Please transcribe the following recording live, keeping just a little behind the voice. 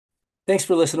Thanks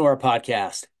for listening to our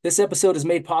podcast. This episode is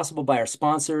made possible by our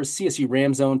sponsors, CSU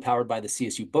Ram Zone, powered by the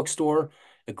CSU Bookstore,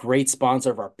 a great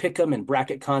sponsor of our Pick'em and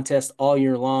Bracket contest all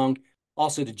year long.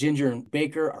 Also to Ginger and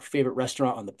Baker, our favorite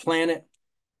restaurant on the planet.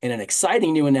 And an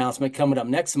exciting new announcement coming up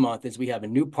next month is we have a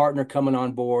new partner coming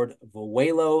on board,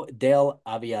 Vuelo del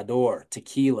Aviador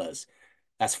Tequilas.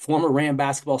 That's former Ram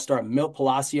basketball star Milt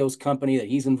Palacios' company that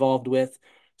he's involved with.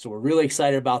 So we're really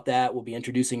excited about that. We'll be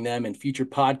introducing them in future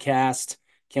podcasts.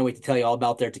 Can't wait to tell you all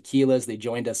about their tequilas. They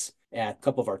joined us at a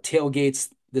couple of our tailgates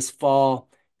this fall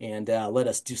and let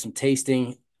us do some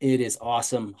tasting. It is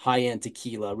awesome, high-end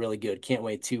tequila, really good. Can't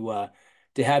wait to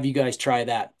have you guys try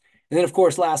that. And then, of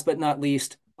course, last but not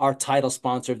least, our title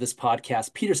sponsor of this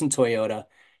podcast, Peterson Toyota.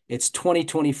 It's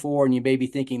 2024, and you may be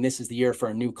thinking this is the year for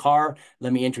a new car.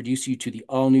 Let me introduce you to the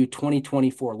all-new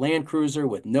 2024 Land Cruiser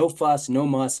with no fuss, no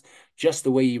muss, just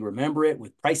the way you remember it,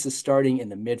 with prices starting in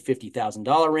the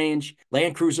mid-$50,000 range.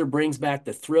 Land Cruiser brings back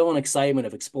the thrill and excitement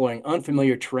of exploring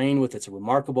unfamiliar terrain with its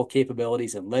remarkable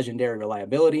capabilities and legendary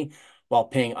reliability, while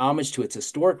paying homage to its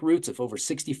historic roots of over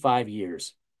 65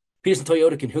 years. Peterson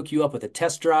Toyota can hook you up with a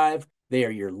test drive. They are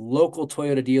your local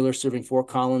Toyota dealer serving Fort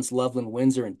Collins, Loveland,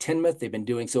 Windsor, and Tinmouth. They've been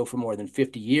doing so for more than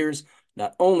 50 years.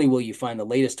 Not only will you find the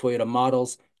latest Toyota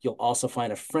models, you'll also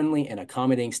find a friendly and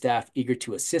accommodating staff eager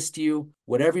to assist you.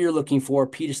 Whatever you're looking for,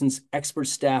 Peterson's expert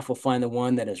staff will find the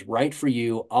one that is right for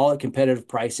you, all at competitive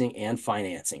pricing and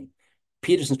financing.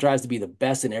 Peterson strives to be the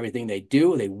best in everything they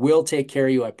do. They will take care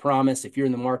of you, I promise. If you're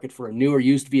in the market for a new or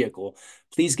used vehicle,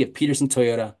 please give Peterson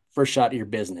Toyota first shot at your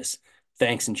business.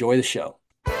 Thanks. Enjoy the show.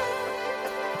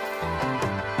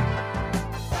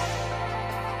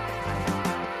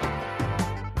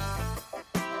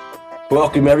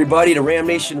 Welcome, everybody, to Ram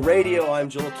Nation Radio. I'm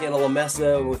Joel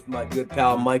Cantalamessa with my good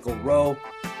pal Michael Rowe.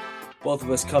 Both of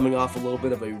us coming off a little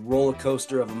bit of a roller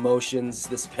coaster of emotions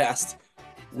this past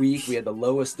week. We had the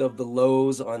lowest of the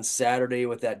lows on Saturday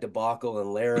with that debacle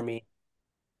in Laramie,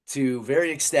 to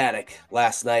very ecstatic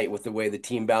last night with the way the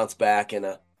team bounced back in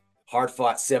a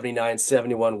hard-fought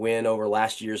 79-71 win over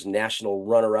last year's national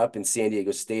runner-up in San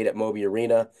Diego State at Moby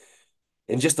Arena.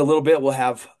 In just a little bit, we'll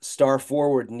have star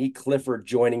forward Nique Clifford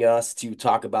joining us to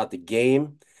talk about the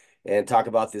game and talk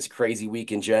about this crazy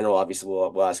week in general. Obviously,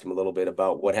 we'll ask him a little bit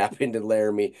about what happened in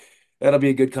Laramie. That'll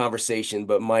be a good conversation.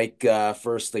 But Mike,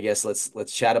 first, I guess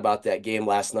let's chat about that game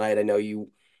last night. I know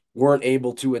you weren't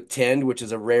able to attend, which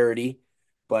is a rarity,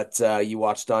 but you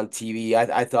watched on TV.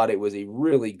 I thought it was a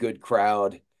really good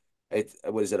crowd.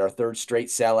 Was it our third straight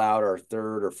sellout, or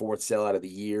third or fourth sellout of the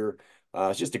year?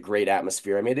 It's just a great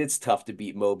atmosphere. I mean, it's tough to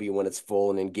beat Moby when it's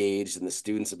full and engaged, and the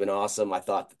students have been awesome. I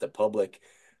thought that the public,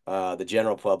 the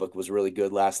general public, was really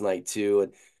good last night too.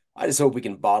 And I just hope we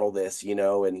can bottle this,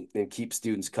 and keep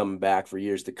students coming back for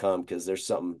years to come, because there's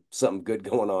something good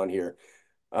going on here.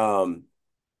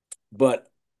 But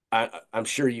I'm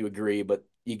sure you agree, but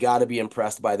you got to be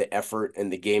impressed by the effort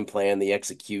and the game plan, the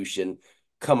execution,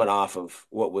 coming off of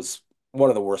what was one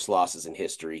of the worst losses in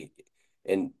history.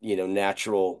 And,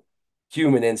 natural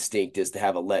human instinct is to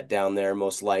have a letdown there,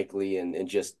 most likely, and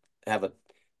just have a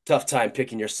tough time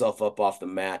picking yourself up off the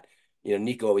mat.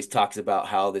 Nico always talks about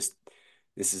how this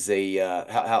is a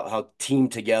how team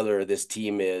together this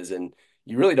team is, and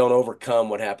you really don't overcome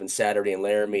what happened Saturday in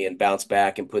Laramie and bounce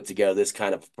back and put together this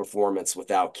kind of performance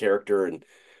without character and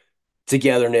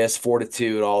togetherness,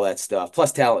 fortitude, all that stuff.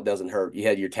 Plus, talent doesn't hurt. You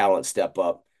had your talent step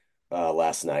up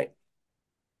last night.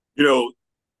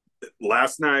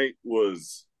 Last night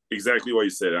was exactly what you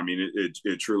said. I mean,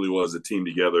 it truly was a team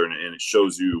together, and it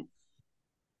shows you,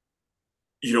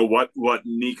 what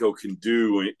Nico can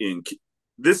do. In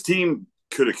this team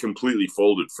could have completely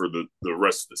folded for the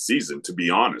rest of the season, to be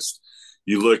honest.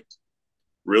 You looked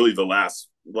really the last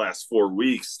 4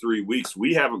 weeks, 3 weeks,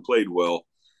 we haven't played well.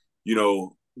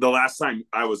 The last time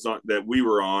we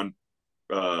were on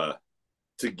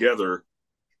together,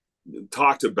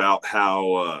 talked about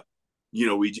how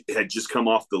we had just come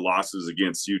off the losses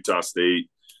against Utah State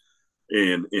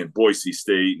and Boise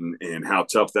State, and how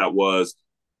tough that was.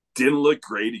 Didn't look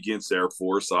great against Air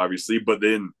Force, obviously, but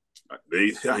then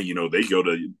they go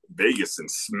to Vegas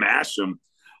and smash them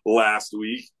last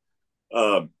week.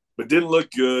 But didn't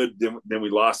look good. Then we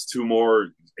lost 2 more,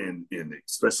 and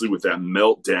especially with that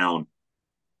meltdown,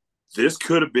 this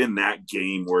could have been that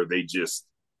game where they just,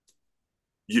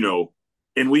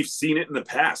 and we've seen it in the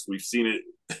past. We've seen it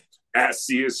at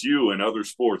CSU and other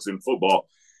sports, in football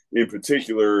in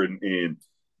particular, and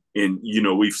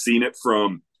we've seen it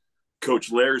from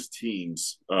Coach Lair's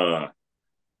teams.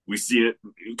 We've seen it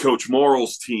in Coach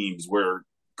Morrill's teams, where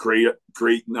great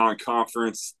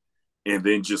non-conference and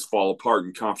then just fall apart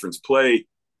in conference play.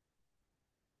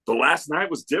 But last night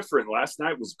was different. Last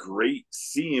night was great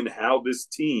seeing how this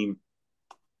team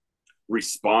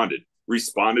responded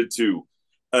to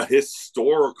a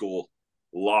historical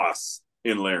loss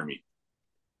in Laramie.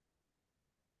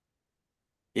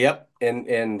 Yep,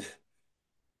 and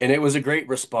it was a great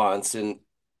response. And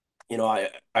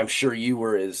I'm sure you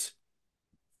were as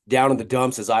down in the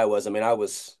dumps as I was. I mean, I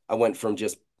went from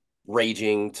just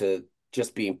raging to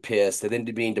just being pissed and then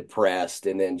to being depressed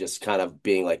and then just kind of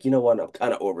being like, you know what, I'm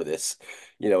kind of over this.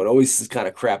 It always this kind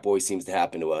of crap always seems to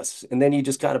happen to us. And then you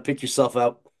just kind of pick yourself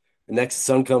up. The next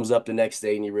sun comes up the next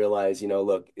day and you realize,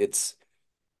 look, it's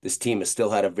this team has still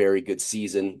had a very good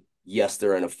season. Yes,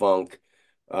 they're in a funk.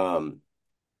 Um,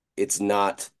 it's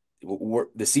not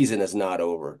the season is not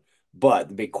over. But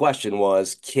the big question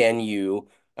was, can you,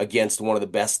 against one of the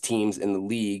best teams in the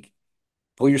league,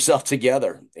 pull yourself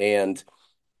together? And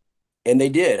they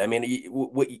did. I mean,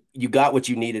 you got what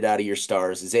you needed out of your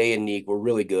stars. Zay and Nique were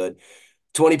really good.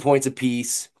 20 points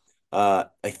apiece. I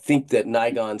think that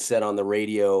Nigon said on the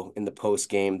radio in the post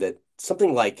game that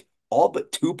something like all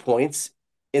but 2 points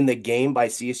in the game by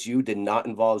CSU did not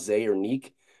involve Zay or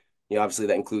Nique. Obviously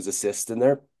that includes assists in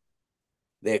there.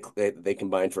 They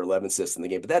combined for 11 assists in the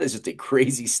game, but that is just a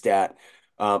crazy stat.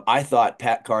 I thought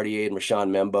Pat Cartier and Rashawn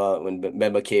Memba, when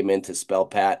Memba came in to spell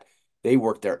Pat, they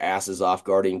worked their asses off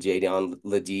guarding Jadon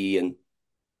Ledee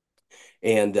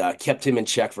and kept him in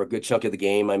check for a good chunk of the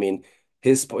game. I mean,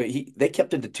 they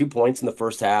kept it to 2 points in the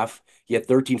first half. He had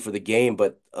 13 for the game,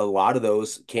 but a lot of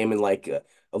those came in like a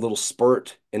little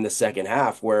spurt in the second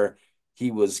half where he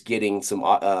was getting some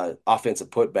offensive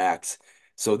putbacks.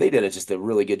 So they did just a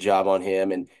really good job on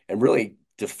him and really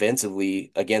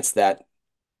defensively against that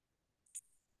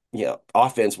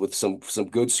offense with some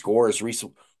good scores. Reese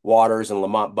Waters and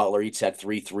Lamont Butler each had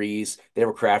three threes. They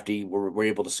were crafty, were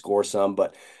able to score some,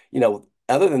 but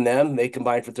other than them, they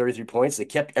combined for 33 points. They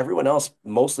kept everyone else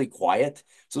mostly quiet.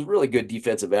 So it was a really good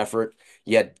defensive effort.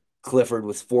 You had Clifford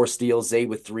with 4 steals, Zay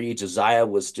with 3. Josiah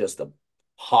was just a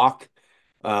hawk.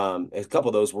 A couple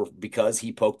of those were because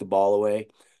he poked the ball away.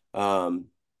 Um,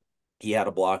 he had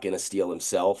a block and a steal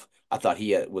himself. I thought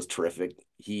he was terrific.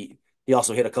 He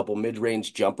also hit a couple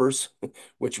mid-range jumpers,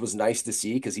 which was nice to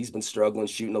see because he's been struggling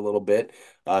shooting a little bit.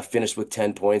 Finished with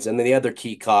 10 points. And then the other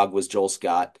key cog was Joel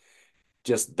Scott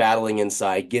just battling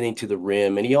inside, getting to the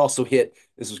rim. And he also hit,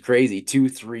 this was crazy, 2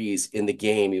 threes in the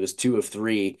game. He was 2 of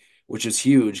 3, which is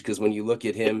huge because when you look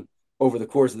at him over the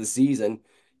course of the season,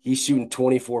 he's shooting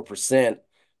 24%.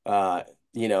 Uh,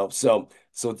 so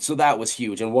that was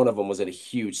huge. And one of them was at a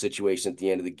huge situation at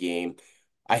the end of the game.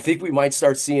 I think we might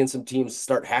start seeing some teams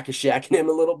start hack-a-shacking him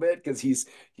a little bit because he's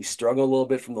struggling a little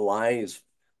bit from the line. He was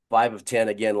 5 of 10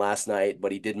 again last night,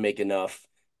 but he didn't make enough.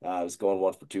 I was going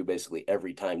 1 for 2 basically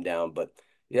every time down. But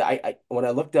yeah, I when I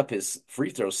looked up his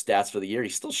free throw stats for the year,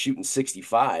 he's still shooting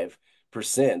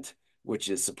 65%, which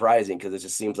is surprising because it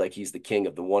just seems like he's the king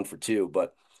of the 1 for 2.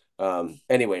 But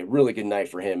anyway, really good night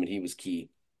for him, and he was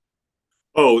key.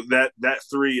 Oh, that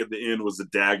three at the end was a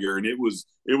dagger, and it was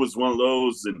one of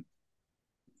those. And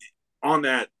on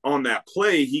that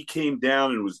play, he came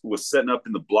down and was setting up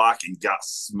in the block and got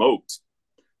smoked.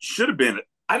 Should have been.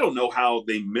 I don't know how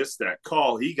they missed that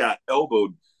call. He got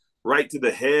elbowed right to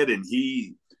the head, and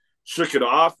he shook it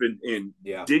off and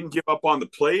Yeah. didn't give up on the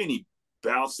play, and he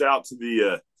bounced out to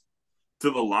the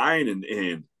line,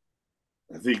 and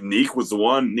I think Nique was the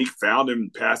one. Nique found him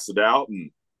and passed it out,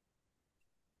 and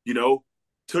you know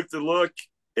took the look,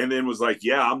 and then was like,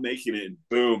 "Yeah, I'm making it." And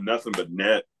boom, nothing but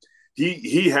net.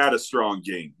 He had a strong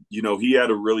game. He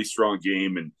had a really strong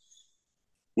game and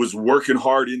was working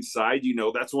hard inside.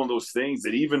 That's one of those things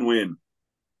that even when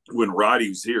Roddy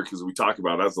was here, because we talked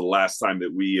about it, that was the last time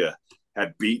that we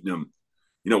had beaten him.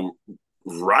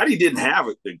 Roddy didn't have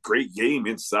a great game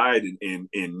inside, and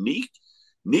Nique,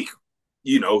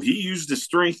 he used his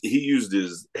strength, he used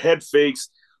his head fakes,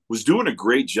 was doing a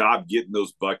great job getting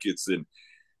those buckets,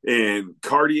 and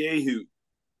Cartier, who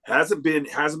hasn't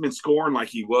been scoring like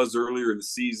he was earlier in the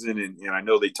season, and I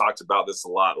know they talked about this a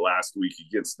lot last week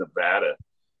against Nevada.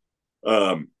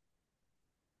 Um,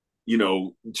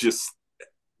 just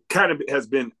kind of has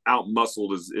been out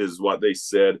muscled, is what they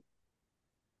said.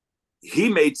 He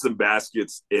made some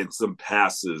baskets and some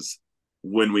passes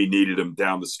when we needed him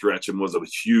down the stretch, and was a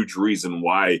huge reason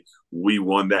why we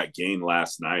won that game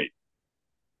last night.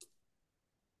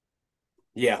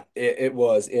 Yeah, it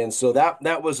was. And so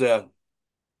that was a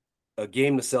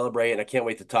game to celebrate, and I can't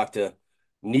wait to talk to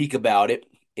Nique about it.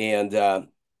 And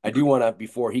I do want to,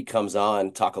 before he comes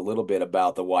on, talk a little bit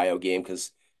about the YO game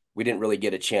because we didn't really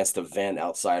get a chance to vent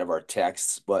outside of our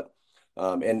texts. But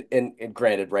and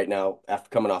granted, right now, after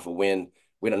coming off a win,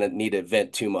 we don't need to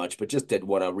vent too much, but just did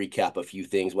want to recap a few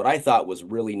things. What I thought was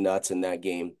really nuts in that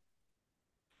game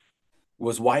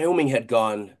was Wyoming had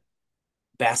gone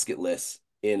basketless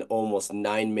in almost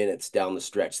 9 minutes down the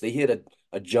stretch. They hit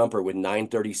a jumper with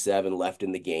 9:37 left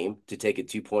in the game to take a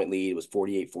 2 point lead. It was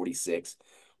 48-46,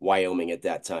 Wyoming at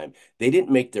that time. They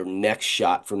didn't make their next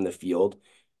shot from the field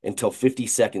until 50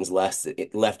 seconds left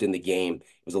in the game.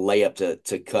 It was a layup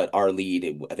to cut our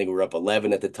lead. I think we were up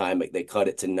 11 at the time, but they cut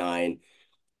it to 9.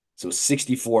 So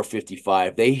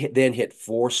 64-55. They then hit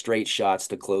four straight shots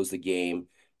to close the game,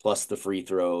 plus the free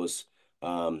throws.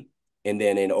 Um, and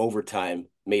then in overtime,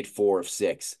 made 4 of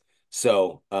 6.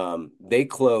 So they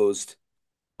closed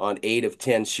on 8 of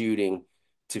 10 shooting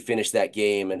to finish that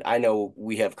game. And I know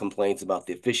we have complaints about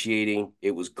the officiating.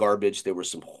 It was garbage. There were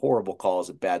some horrible calls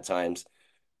at bad times.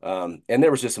 And there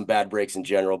was just some bad breaks in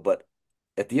general. But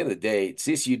at the end of the day,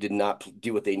 CSU did not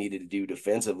do what they needed to do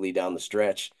defensively down the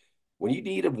stretch when you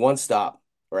needed one stop,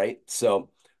 right? So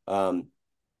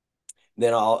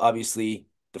then obviously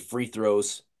the free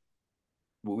throws,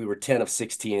 we were 10 of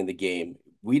 16 in the game.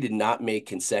 We did not make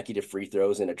consecutive free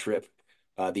throws in a trip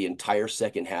the entire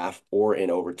second half or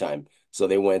in overtime. So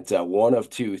they went 1 of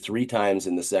 2 3 times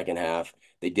in the second half.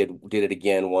 They did it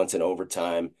again once in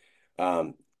overtime.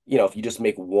 If you just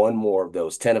make one more of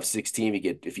those 10 of 16,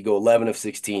 if you go 11 of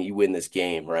 16, you win this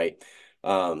game, right?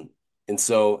 And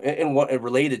what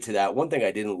related to that, one thing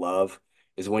I didn't love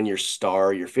is when your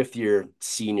fifth year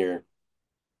senior,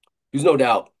 who's no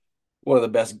doubt one of the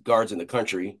best guards in the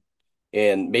country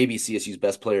and maybe CSU's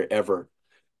best player ever,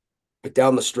 but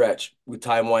down the stretch with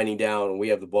time winding down and we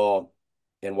have the ball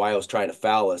and Wyo's trying to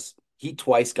foul us, he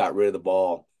twice got rid of the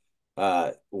ball.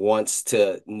 Once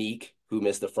to Nique, who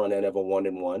missed the front end of a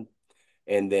 1-and-1,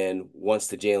 and then once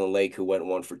to Jalen Lake, who went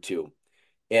 1 for 2.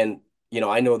 And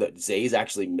I know that Zay's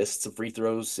actually missed some free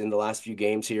throws in the last few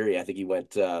games here. I think he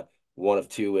went 1 of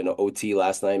 2 in OT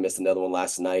last night, missed another one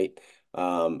last night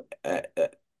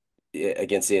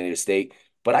against San Diego State.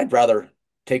 But I'd rather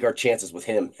take our chances with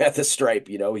him at the stripe.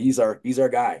 He's our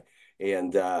guy.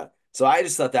 And so I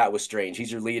just thought that was strange.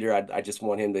 He's your leader. I just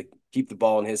want him to keep the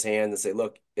ball in his hand and say,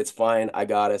 look, it's fine. I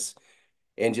got us.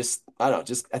 And just, I don't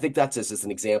know, I think that's just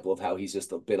an example of how he's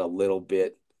just been a little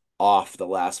bit off the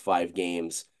last 5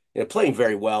 games. Playing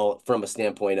very well from a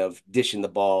standpoint of dishing the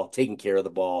ball, taking care of the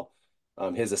ball.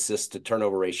 His assist to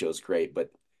turnover ratio is great, but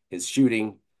his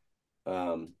shooting,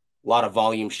 a lot of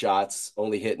volume shots,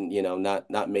 only hitting,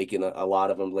 not making a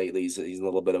lot of them lately. He's in a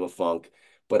little bit of a funk.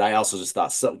 But I also just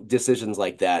thought some decisions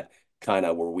like that kind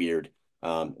of were weird.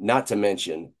 Not to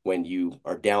mention when you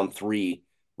are down 3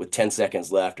 with 10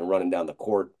 seconds left and running down the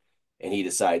court, and he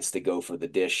decides to go for the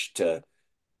dish to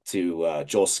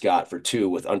Joel Scott for 2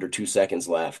 with under 2 seconds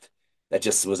left. That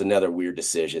just was another weird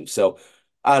decision. So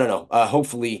I don't know.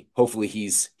 Hopefully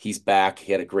he's back.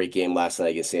 He had a great game last night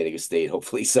against San Diego State.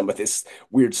 Hopefully some of this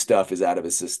weird stuff is out of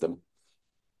his system.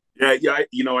 Yeah.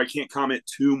 I can't comment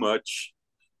too much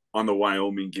on the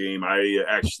Wyoming game. I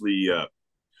actually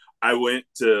I went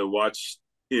to watch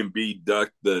Embiid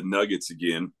duck the Nuggets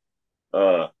again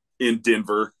uh, in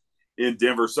Denver.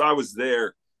 So I was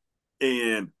there,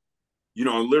 and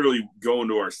I'm literally going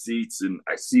to our seats, and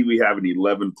I see we have an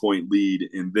 11-point lead,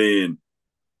 and then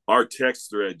our text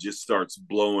thread just starts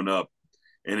blowing up,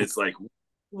 and it's like,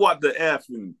 what the f?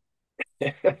 And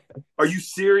are you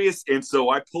serious? And so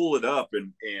I pull it up,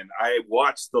 and I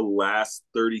watch the last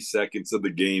 30 seconds of the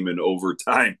game in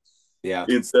overtime Yeah.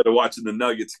 instead of watching the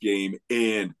Nuggets game,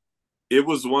 and it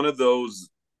was one of those.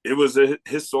 It was a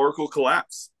historical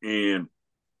collapse, and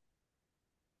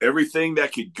everything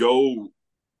that could go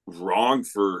wrong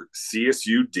for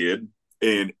CSU did,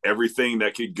 and everything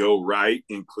that could go right,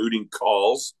 including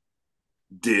calls,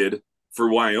 did for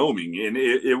Wyoming. And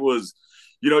it was,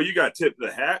 you got to tip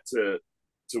the hat to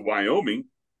Wyoming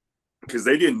because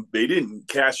they didn't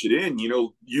cash it in.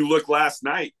 You look last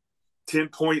night,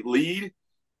 10-point lead,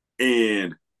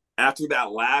 and after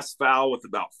that last foul with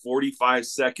about 45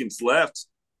 seconds left,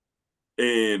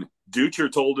 and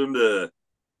Ducher told him to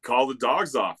call the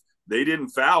dogs off. They didn't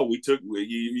foul.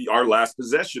 Our last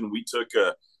possession. We took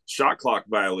a shot clock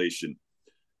violation.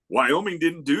 Wyoming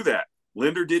didn't do that.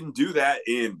 Linder didn't do that,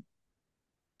 and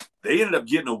they ended up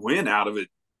getting a win out of it.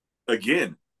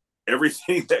 Again,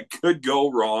 everything that could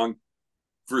go wrong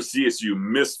for CSU,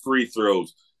 missed free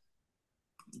throws,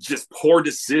 just poor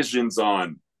decisions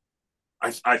on.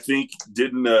 I think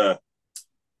didn't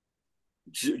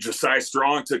Josiah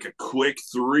Strong took a quick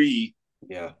 3,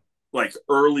 Yeah. like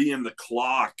early in the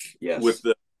clock with Yes.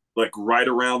 the like right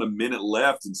around a minute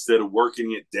left instead of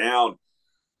working it down,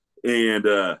 and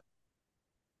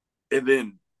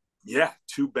then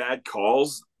 2 bad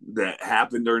calls that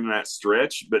happened during that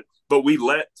stretch, but we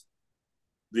let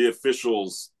the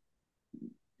officials.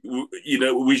 We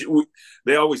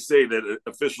they always say that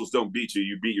officials don't beat you;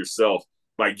 you beat yourself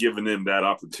by giving them that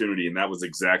opportunity, and that was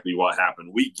exactly what happened.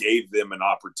 We gave them an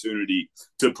opportunity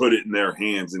to put it in their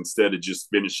hands instead of just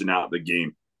finishing out the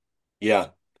game. Yeah.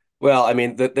 Well, I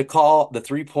mean, the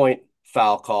 3-point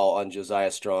foul call on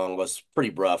Josiah Strong was pretty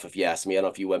rough, if you ask me. I don't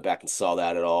know if you went back and saw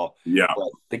that at all, Yeah, but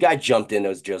the guy jumped in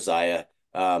as Josiah.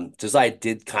 Josiah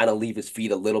did kind of leave his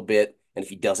feet a little bit, and if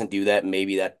he doesn't do that,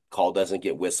 maybe that call doesn't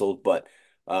get whistled. But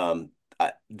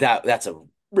that's a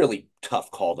really tough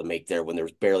call to make there when there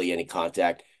was barely any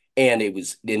contact, and it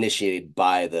was initiated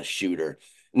by the shooter.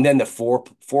 And then the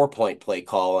four-point play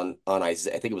call on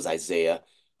Isaiah, I think it was Isaiah,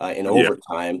 in yeah,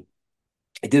 overtime.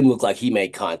 It didn't look like he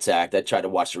made contact. I tried to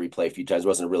watch the replay a few times. It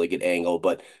wasn't a really good angle,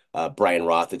 but Brian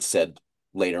Roth had said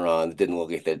later on it didn't look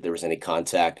like that there was any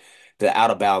contact. The out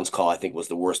of bounds call, I think, was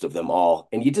the worst of them all.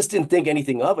 And you just didn't think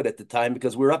anything of it at the time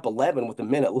because we were up 11 with a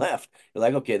minute left. You're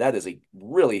like, okay, that is a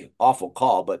really awful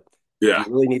call, but do yeah.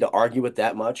 you really need to argue it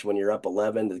that much when you're up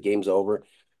 11? The game's over.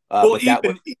 Well, But that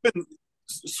was, even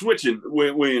switching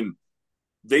when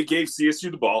they gave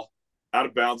CSU the ball out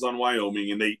of bounds on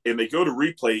Wyoming, and they go to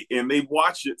replay and they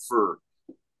watch it for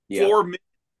yeah, 4 minutes.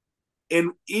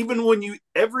 And even when you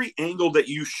every angle that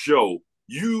you show,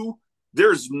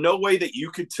 there's no way that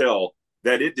you could tell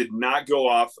that it did not go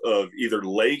off of either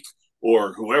Lake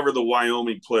or whoever the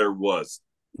Wyoming player was.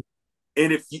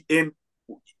 And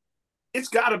it's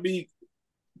got to be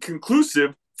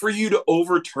conclusive for you to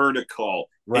overturn a call.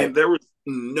 right. And there was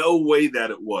no way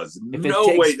that it was. If it No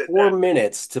way takes that 4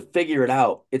 minutes to figure it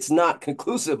out, it's not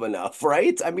conclusive enough,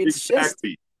 right? I mean, it's just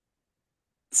exactly.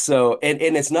 so, and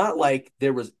it's not like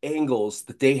there was angles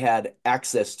that they had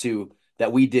access to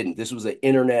that we didn't. This was an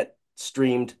internet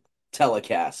streamed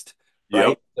telecast,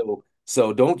 Yep. right?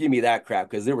 So don't give me that crap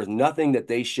because there was nothing that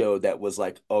they showed that was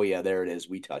like, oh yeah, there it is.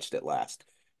 We touched it last.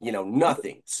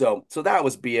 Nothing. So that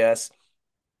was BS.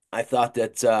 I thought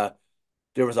that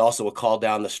there was also a call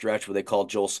down the stretch where they called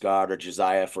Joel Scott or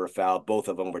Josiah for a foul. Both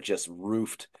of them were just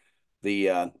roofed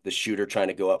the shooter trying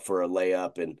to go up for a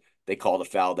layup, and they called a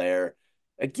foul there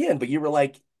again. But you were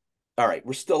like, all right,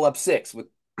 we're still up 6 with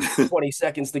 20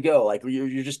 seconds to go. Like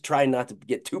you're just trying not to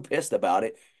get too pissed about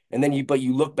it. And then but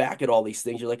you look back at all these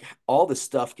things, you're like, all this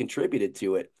stuff contributed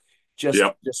to it. Just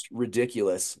Yep. just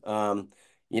ridiculous.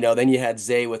 Then you had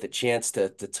Zay with a chance to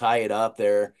tie it up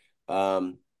there.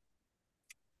 Um,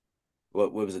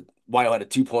 what was it? Wyo had a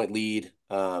 2-point lead,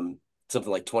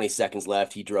 something like 20 seconds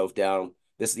left. He drove down.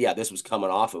 This was coming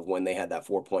off of when they had that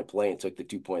 4-point play and took the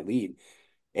 2-point lead.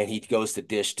 And he goes to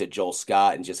dish to Joel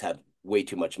Scott and just had way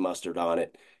too much mustard on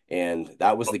it. And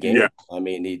that was the Yeah. game. I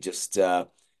mean, he just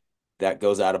that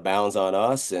goes out of bounds on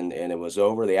us, and it was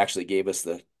over. They actually gave us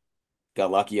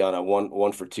got lucky on a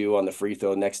one for two on the free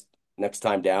throw next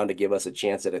time down to give us a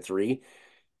chance at a three,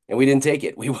 and we didn't take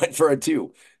it. We went for a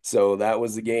two. So that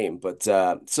was the game. But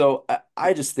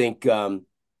I just think I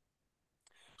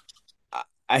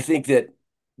think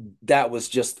that was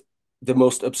just the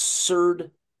most absurd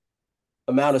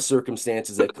amount of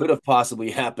circumstances that could have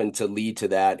possibly happened to lead to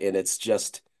that, and it's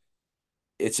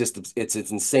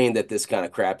insane that this kind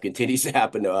of crap continues to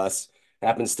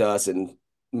happens to us in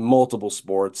multiple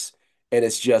sports, and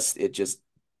it just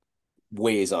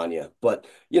weighs on you. But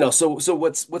so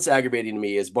what's aggravating to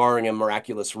me is barring a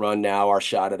miraculous run now, our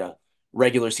shot at a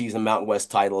regular season Mountain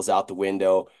West title is out the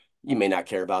window. You may not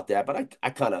care about that, but I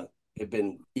kind of have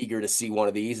been eager to see one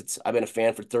of these. I've been a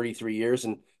fan for 33 years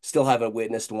and still haven't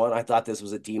witnessed one. I thought this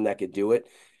was a team that could do it.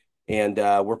 And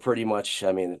we're pretty much,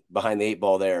 I mean, behind the 8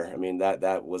 ball there. I mean,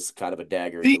 that was kind of a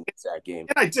dagger to See, lose that game.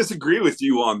 and I disagree with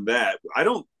you on that. I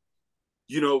don't,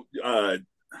 you know,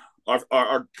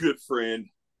 our good friend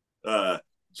uh,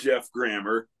 Jeff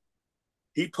Grammer,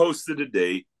 he posted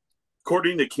today.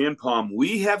 According to Ken Palm,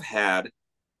 we have had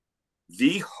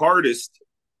the hardest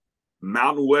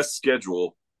Mountain West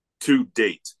schedule to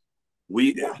date.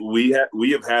 Yeah, We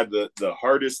have had the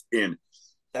hardest in.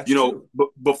 that's true.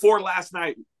 Before last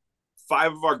night,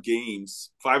 5 of our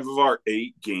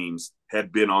 8 games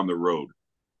had been on the road,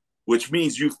 which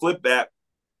means you flip that.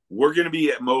 We're going to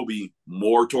be at Moby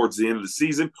more towards the end of the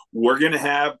season. We're going to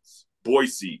have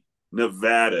Boise,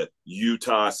 Nevada,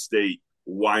 Utah State,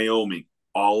 Wyoming,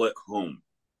 all at home,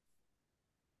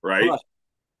 right? But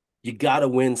you got to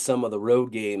win some of the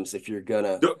road games if you're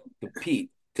gonna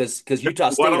compete, because Utah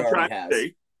What State I'm trying already to has,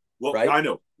 say, well, right? I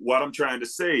know what I'm trying to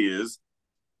say is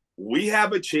we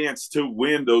have a chance to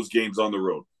win those games on the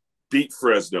road. Beat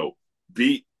Fresno,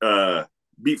 beat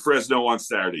beat Fresno on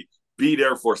Saturday, beat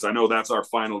Air Force. I know that's our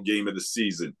final game of the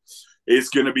season. It's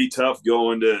going to be tough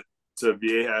going to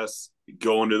Viejas,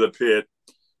 going to the pit,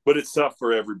 but it's tough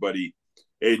for everybody.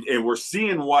 And we're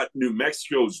seeing what New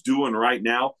Mexico's doing right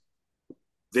now.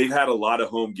 They've had a lot of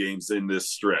home games in this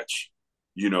stretch.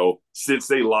 Since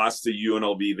they lost to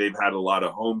UNLV, they've had a lot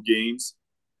of home games,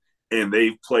 and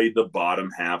they've played the bottom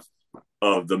half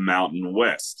of the Mountain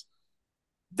West.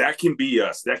 That can be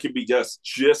us. That can be us,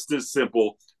 just as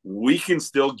simple. We can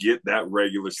still get that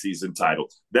regular season title.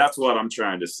 That's what I'm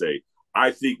trying to say.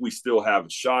 I think we still have a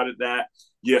shot at that.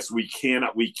 Yes, we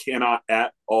cannot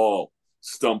at all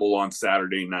stumble on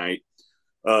Saturday night.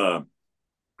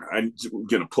 I'm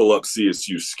going to pull up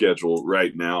CSU's schedule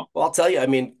right now. Well, I'll tell you, I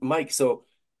mean, Mike, so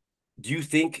do you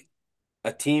think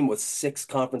a team with 6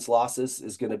 conference losses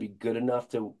is going to be good enough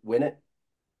to win it?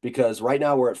 Because right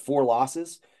now we're at 4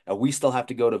 losses and we still have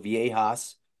to go to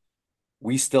Viejas.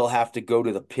 We still have to go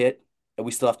to the pit and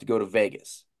we still have to go to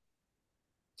Vegas.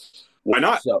 Why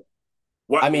not? So,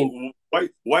 Why I mean,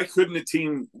 why couldn't a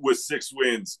team with 6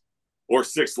 wins or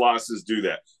 6 losses do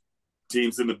that?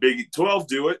 Teams in the Big 12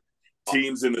 do it.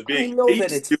 Teams in the I Big know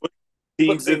that East do it. but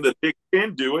Teams in the Big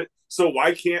Ten do it. So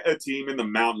why can't a team in the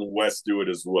Mountain West do it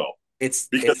as well? Because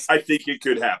it's I think it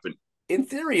could happen. in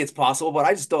theory it's possible, but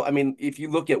I just don't. I mean, if you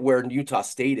look at where Utah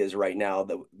State is right now,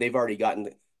 they've already gotten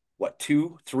what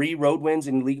 2, 3 road wins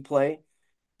in league play.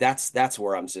 That's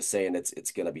where I'm just saying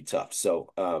it's going to be tough.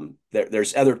 So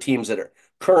there's other teams that are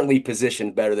currently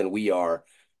positioned better than we are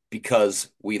because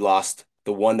we lost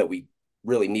the one that we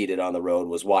really needed on the road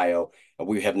was YO, and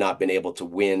we have not been able to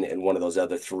win in one of those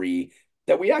other 3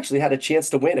 that we actually had a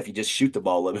chance to win if you just shoot the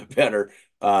ball a little bit better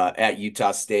at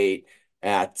Utah State,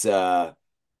 at And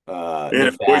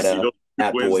Boise, Nevada, those two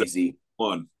at wins that Boise.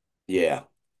 won. Yeah.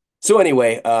 So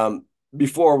anyway,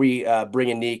 before we bring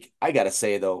in Nique, I gotta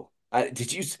say though,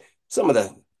 did you some of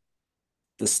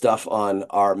the stuff on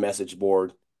our message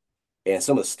board and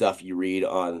some of the stuff you read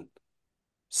on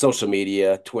social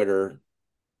media, Twitter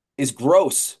is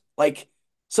gross. Like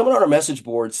someone on our message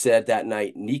board said that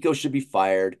night, Nico should be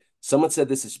fired. Someone said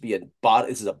this is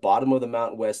a bottom of the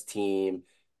Mountain West team,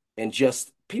 and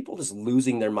just people just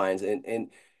losing their minds and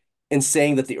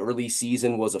saying that the early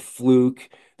season was a fluke,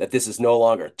 that this is no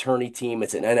longer a tourney team,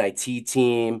 it's an NIT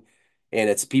team, and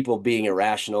it's people being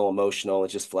irrational, emotional,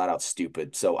 it's just flat out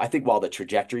stupid. So I think while the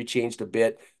trajectory changed a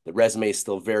bit, the resume is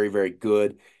still very, very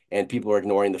good, and people are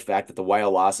ignoring the fact that the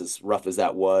wild loss, as rough as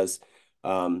that was,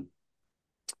 um,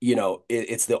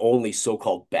 it's the only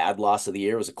so-called bad loss of the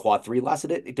year. It was a quad 3 loss.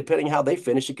 Depending how they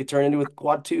finish, it could turn into a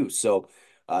quad 2. So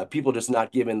people just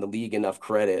not giving the league enough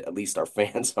credit. At least our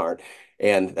fans aren't,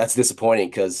 and that's disappointing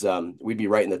because we'd be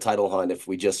right in the title hunt if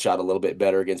we just shot a little bit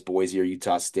better against Boise or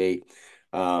Utah State.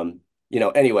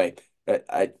 Anyway,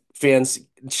 fans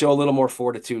show a little more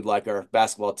fortitude like our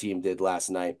basketball team did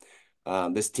last night.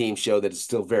 This team showed that it's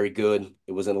still very good.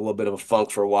 It was in a little bit of a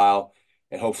funk for a while.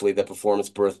 And hopefully the performance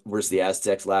versus the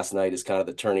Aztecs last night is kind of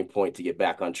the turning point to get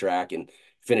back on track and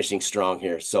finishing strong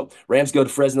here. So Rams go to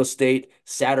Fresno State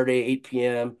Saturday, 8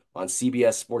 p.m. on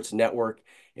CBS Sports Network.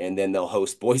 And then they'll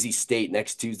host Boise State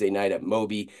next Tuesday night at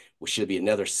Moby, which should be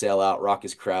another sellout,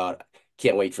 raucous crowd.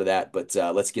 Can't wait for that. But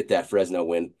let's get that Fresno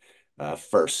win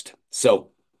first.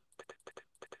 So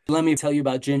let me tell you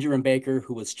about Ginger and Baker,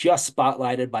 who was just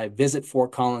spotlighted by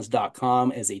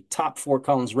visitfortcollins.com as a top Fort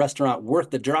Collins restaurant worth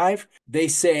the drive. They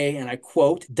say, and I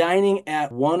quote, dining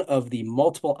at one of the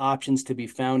multiple options to be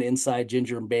found inside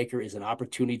Ginger and Baker is an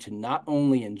opportunity to not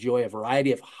only enjoy a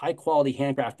variety of high quality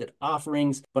handcrafted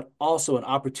offerings, but also an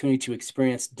opportunity to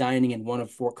experience dining in one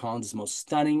of Fort Collins' most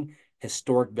stunning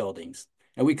historic buildings.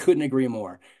 And we couldn't agree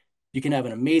more. You can have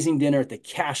an amazing dinner at the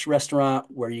Cash Restaurant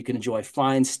where you can enjoy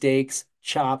fine steaks,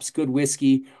 chops, good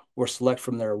whiskey, or select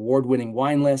from their award-winning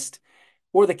wine list,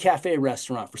 or the Cafe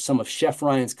Restaurant for some of Chef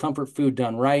Ryan's comfort food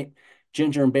done right.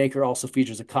 Ginger and Baker also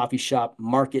features a coffee shop,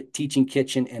 market, teaching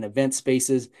kitchen, and event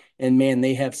spaces. And man,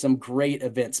 they have some great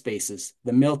event spaces.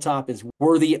 The Milltop is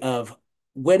worthy of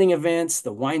wedding events.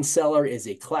 The wine cellar is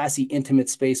a classy, intimate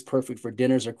space perfect for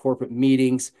dinners or corporate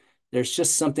meetings. There's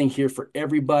just something here for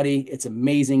everybody. It's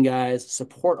amazing, guys.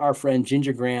 Support our friend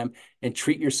Ginger Graham and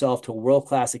treat yourself to a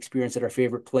world-class experience at our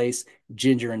favorite place,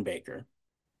 Ginger and Baker.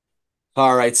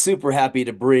 All right, super happy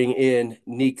to bring in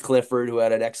Nique Clifford, who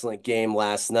had an excellent game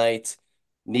last night.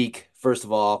 Nique, first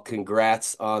of all,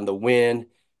 congrats on the win.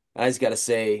 I just got to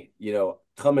say,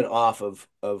 coming off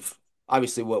of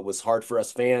obviously what was hard for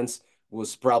us fans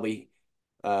was probably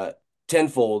uh,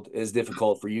 tenfold as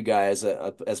difficult for you guys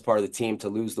as part of the team to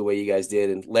lose the way you guys did.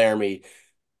 And Laramie,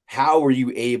 how were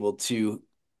you able to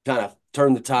kind of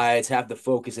turn the tides, have the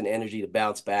focus and energy to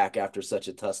bounce back after such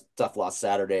a tough loss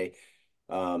Saturday?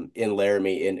 in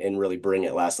Laramie and really bring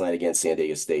it last night against San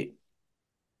Diego State.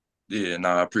 Yeah,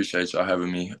 nah, I appreciate y'all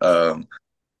having me.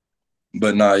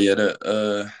 But nah, yeah,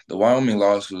 the Wyoming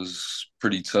loss was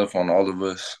pretty tough on all of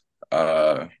us.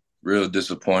 Uh, Real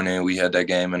disappointing. We had that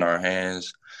game in our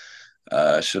hands.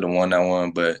 Should have won that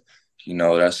one, but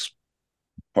that's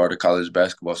part of college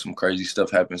basketball. Some crazy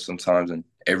stuff happens sometimes, and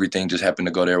everything just happened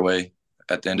to go their way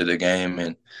at the end of the game,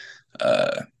 and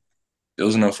uh, it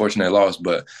was an unfortunate loss.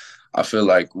 But I feel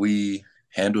like we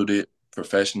handled it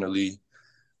professionally,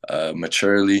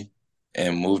 maturely,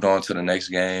 and moved on to the next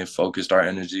game. Focused our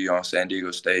energy on San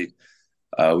Diego State.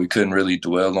 We couldn't really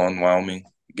dwell on Wyoming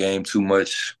game too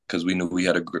much because we knew we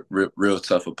had a real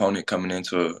tough opponent coming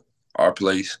into our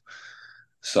place.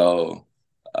 So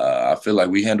I feel like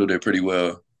we handled it pretty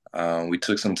well. We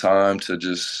took some time to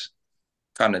just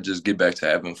kind of just get back to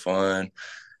having fun.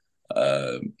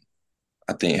 Uh,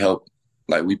 I think helped.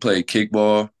 Like we played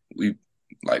kickball. We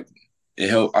like it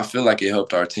helped. I feel like it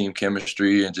helped our team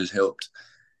chemistry and just helped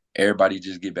everybody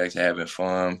just get back to having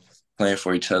fun, playing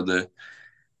for each other,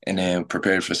 and then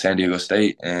prepared for San Diego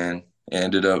State, and it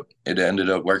ended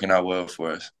up working out well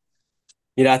for us.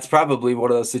 It's probably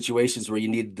one of those situations where you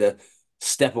need to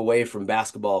step away from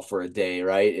basketball for a day,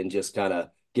 right? And just kind of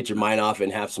get your mind off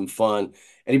and have some fun.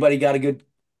 Anybody got a good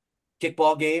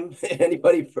kickball game?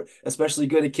 Anybody especially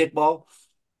good at kickball?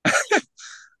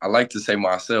 I like to say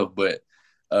myself, but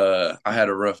I had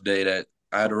a rough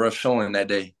showing that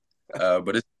day.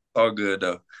 But it's all good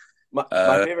though. My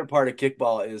Uh, favorite part of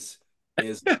kickball is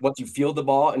once you field the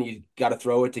ball and you got to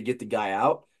throw it to get the guy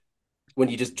out. When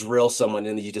you just drill someone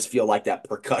and you just feel like that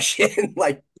percussion,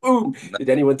 like boom. Did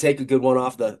anyone take a good one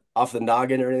off the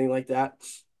noggin or anything like that?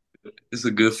 it's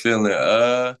a good feeling.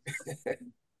 I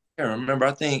can't remember.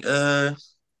 I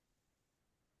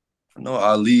know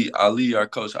Ali, our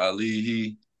coach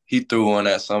Ali, he threw one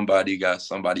at somebody, got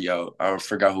somebody out. I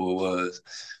forgot who it was,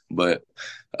 but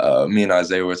me and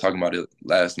Isaiah were talking about it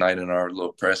last night in our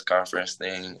little press conference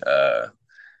thing.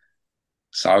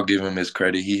 So I'll give him his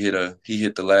credit. He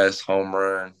hit the last home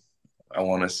run. I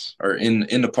want to, or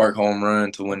in the park home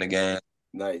run to win the game.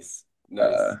 Nice, Uh,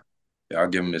 nice. yeah, I'll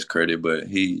give him his credit, but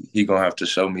he gonna have to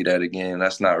show me that again.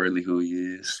 That's not really who he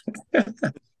is.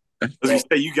 As we Well,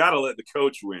 say, you got to let the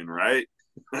coach win, right?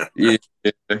 Yeah,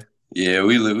 yeah,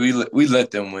 we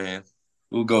let them win.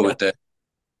 We'll go with that.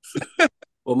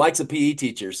 well, Mike's a PE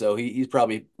teacher, so he's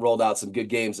probably rolled out some good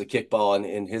games of kickball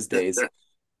in his days.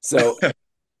 So,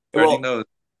 Already well, knows.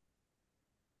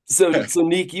 so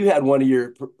Nique, you had one of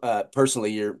your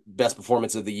personally your best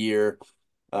performance of the year.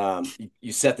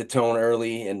 You set the tone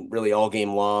early and really all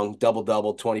game long. Double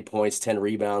double, 20 points, 10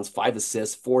 rebounds, 5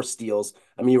 assists, 4 steals.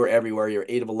 I mean, you were everywhere. You're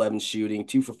 8 of 11 shooting,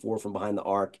 2 for 4 from behind the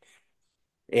arc.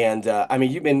 And I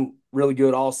mean, you've been really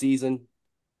good all season.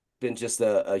 Been just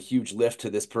a huge lift to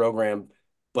this program.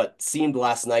 But seemed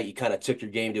last night you kind of took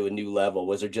your game to a new level.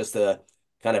 Was there just a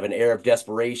kind of an air of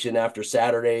desperation after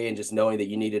Saturday and just knowing that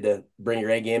you needed to bring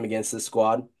your A game against this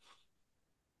squad?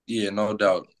 Yeah, no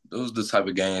doubt. Those are the type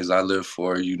of games I live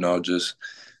for. Just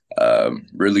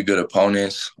really good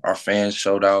opponents. Our fans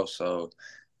showed out, so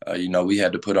we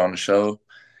had to put on a show,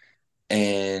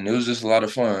 and it was just a lot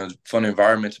of fun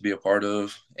environment to be a part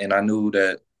of. And I knew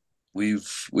that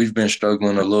we've been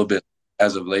struggling a little bit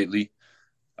as of lately.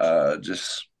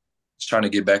 Just trying to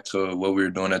get back to what we were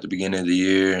doing at the beginning of the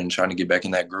year and trying to get back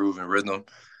in that groove and rhythm.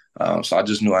 So I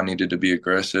just knew I needed to be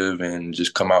aggressive and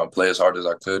just come out and play as hard as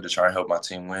I could to try and help my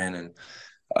team win. And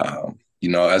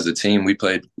as a team, we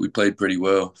played pretty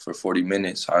well for 40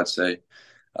 minutes. I'd say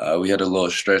we had a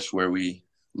little stretch where we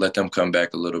let them come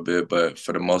back a little bit, but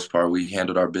for the most part, we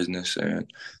handled our business,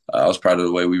 and I was proud of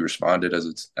the way we responded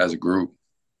as a group.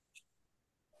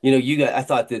 You got. I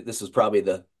thought that this was probably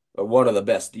the or one of the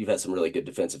best. You've had some really good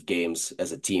defensive games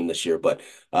as a team this year, but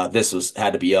this was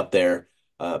had to be up there.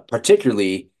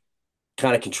 Particularly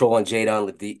kind of controlling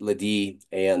Jadon Ladie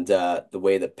and the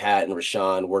way that Pat and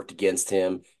Rashawn worked against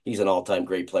him. He's an all-time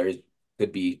great player. He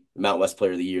could be Mountain West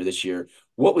Player of the Year this year.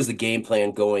 What was the game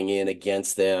plan going in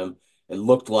against them? It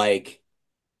looked like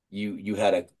you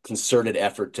had a concerted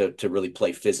effort to really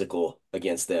play physical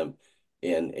against them,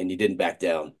 and you didn't back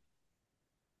down.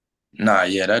 Nah,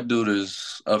 yeah, that dude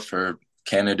is up for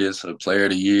candidates for Player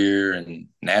of the Year and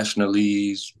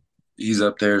nationally. He's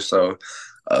up there. So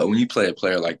when you play a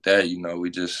player like that,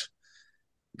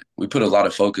 we put a lot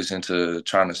of focus into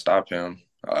trying to stop him.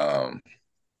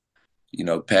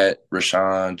 Pat,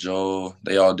 Rashawn, Joel,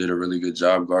 they all did a really good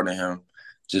job guarding him.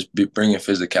 Bringing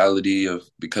physicality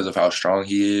because of how strong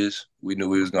he is. We knew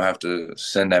we was gonna have to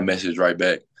send that message right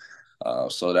back.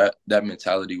 So that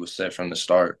mentality was set from the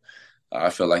start. I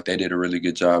feel like they did a really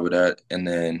good job of that. And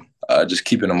then just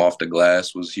keeping them off the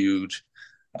glass was huge.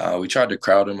 We tried to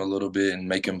crowd him a little bit and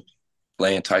make him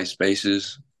play in tight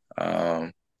spaces.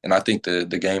 And I think the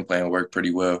game plan worked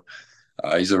pretty well.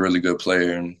 He's a really good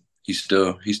player, and he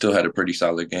still had a pretty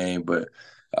solid game. But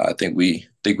I think we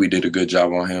did a good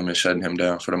job on him and shutting him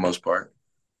down for the most part.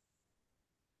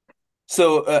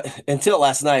 So until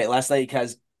last night you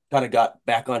guys kind of got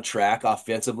back on track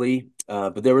offensively,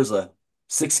 but there was a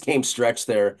 6 game stretch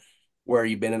there where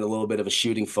you've been in a little bit of a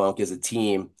shooting funk as a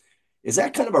team. Is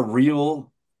that kind of a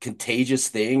real contagious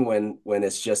thing when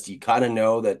it's just you kind of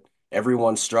know that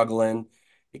everyone's struggling?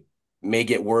 It may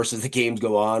get worse as the games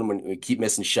go on when we keep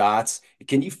missing shots.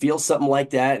 Can you feel something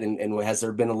like that? And has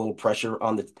there been a little pressure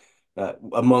on the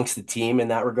amongst the team in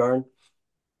that regard?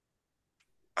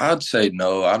 I'd say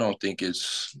no. I don't think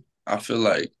it's. I feel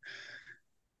like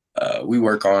we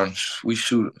work on we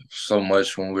shoot so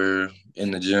much when we're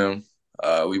in the gym.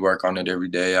 We work on it every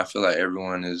day. I feel like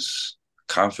everyone is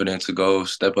confident to go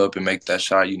step up and make that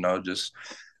shot. Just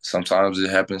sometimes it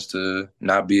happens to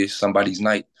not be somebody's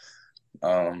night.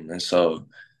 And so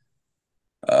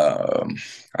um,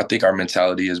 I think our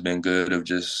mentality has been good of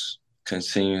just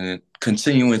continuing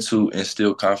to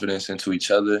instill confidence into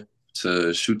each other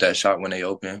to shoot that shot when they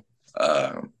open.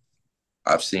 Um,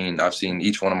 I've seen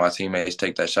each one of my teammates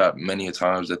take that shot many a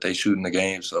times that they shoot in the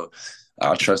game. So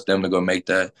I trust them to go make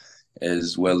that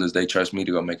as well as they trust me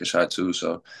to go make a shot too.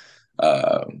 So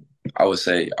uh, I would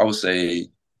say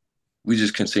we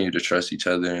just continue to trust each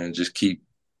other and just keep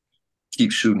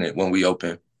shooting it when we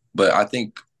open. But I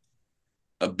think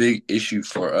a big issue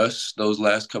for us those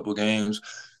last couple games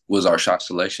was our shot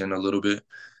selection a little bit.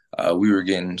 We were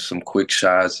getting some quick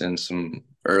shots and some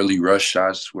early rush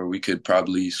shots where we could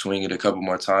probably swing it a couple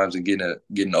more times and get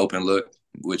an open look,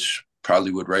 which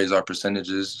probably would raise our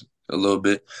percentages a little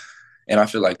bit. And I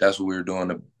feel like that's what we were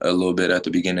doing a little bit at the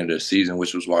beginning of the season,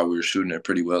 which was why we were shooting it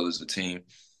pretty well as a team.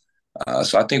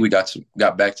 So I think we got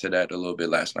back to that a little bit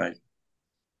last night.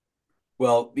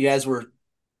 Well, you guys were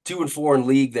 2-4 in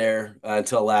league there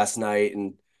until last night,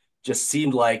 and just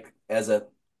seemed like as a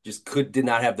just could did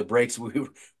not have the breaks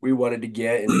we wanted to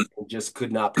get, and just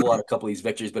could not pull out a couple of these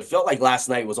victories. But it felt like last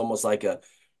night was almost like a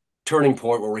turning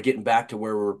point where we're getting back to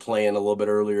where we were playing a little bit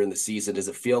earlier in the season. Does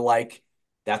it feel like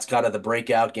that's kind of the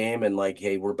breakout game, and like,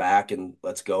 hey, we're back and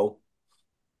let's go?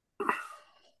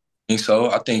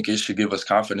 So I think it should give us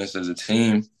confidence as a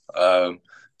team.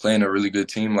 Playing a really good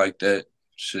team like that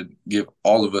should give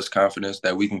all of us confidence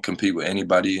that we can compete with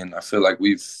anybody. And I feel like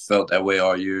we've felt that way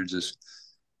all year. Just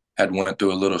had went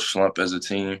through a little slump as a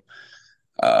team,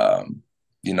 um,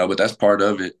 but that's part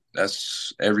of it.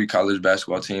 That's every college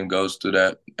basketball team goes through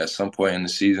that at some point in the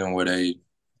season where they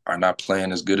are not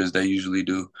playing as good as they usually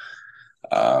do.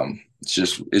 It's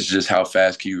just how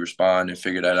fast can you respond and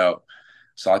figure that out.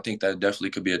 So I think that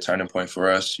definitely could be a turning point for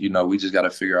us. We just got to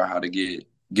figure out how to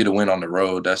get a win on the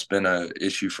road. That's been an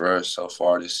issue for us so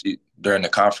far during the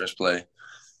conference play.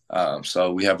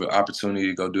 So we have an opportunity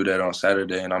to go do that on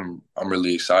Saturday, and I'm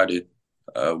really excited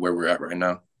where we're at right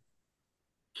now.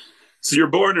 So you're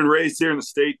born and raised here in the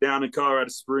state down in Colorado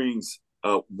Springs.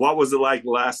 What was it like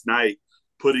last night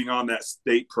putting on that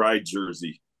state pride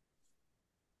jersey?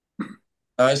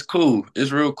 It's cool.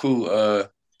 It's real cool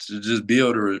to just be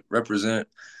able to represent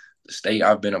the state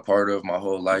I've been a part of my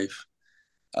whole life.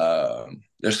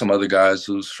 There's some other guys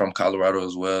who's from Colorado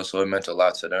as well, so it meant a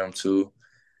lot to them too.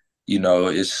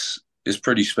 It's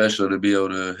pretty special to be able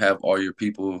to have all your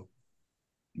people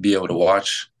be able to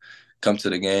watch, come to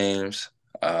the games,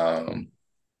 um,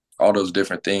 all those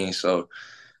different things. So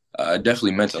it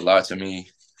definitely meant a lot to me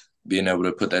being able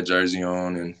to put that jersey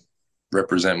on and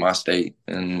represent my state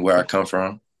and where I come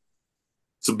from.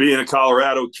 So being a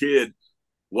Colorado kid,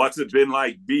 what's it been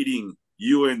like beating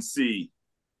UNC,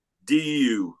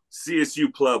 DU,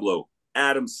 CSU Pueblo,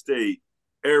 Adams State,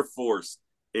 Air Force,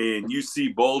 and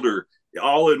UC Boulder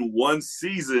all in one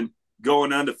season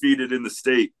going undefeated in the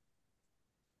state?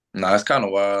 Nah, it's kind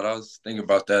of wild. I was thinking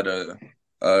about that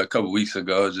a couple weeks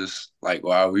ago. Just like,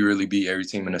 wow, we really beat every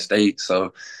team in the state.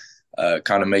 So,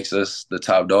 kind of makes us the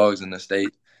top dogs in the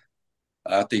state.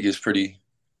 I think it's pretty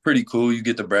cool. You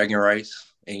get the bragging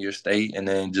rights in your state, and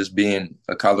then just being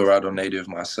a Colorado native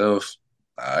myself,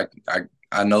 I I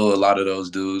I know a lot of those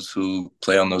dudes who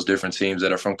play on those different teams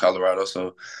that are from Colorado.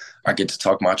 So, I get to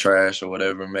talk my trash or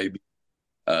whatever, maybe.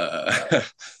 Uh,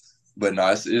 but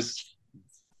no, it's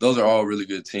those are all really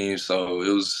good teams. So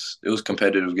it was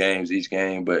competitive games each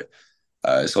game, but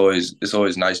it's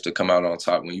always nice to come out on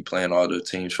top when you playing all the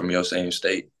teams from your same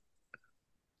state.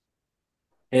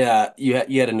 Yeah, you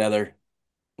had another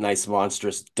nice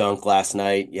monstrous dunk last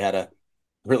night. You had a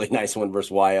really nice one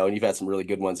versus YO, and you've had some really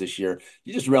good ones this year.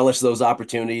 You just relish those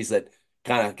opportunities that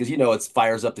kind of, because it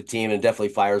fires up the team and definitely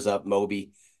fires up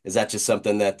Moby. Is that just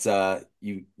something that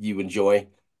you enjoy?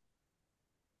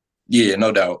 Yeah,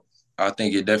 no doubt. I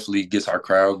think it definitely gets our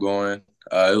crowd going.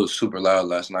 It was super loud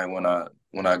last night when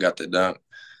I got the dunk,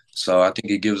 so I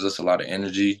think it gives us a lot of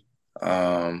energy.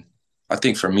 Um, I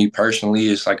think for me personally,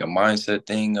 it's like a mindset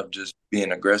thing of just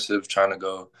being aggressive, trying to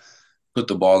go put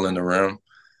the ball in the rim.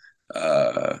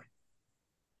 Uh,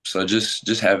 so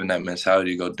just having that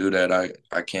mentality to go do that.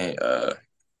 I can't.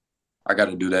 I got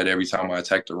to do that every time I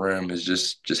attack the rim. Is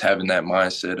just having that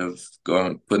mindset of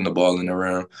going putting the ball in the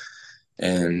rim,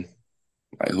 and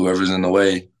like whoever's in the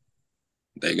way,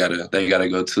 they gotta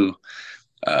go too.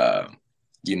 Uh,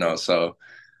 so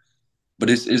but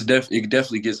it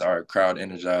definitely gets our crowd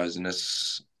energized, and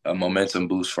it's a momentum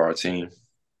boost for our team.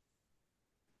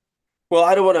 Well,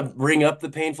 I don't want to bring up the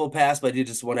painful past, but I did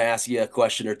just want to ask you a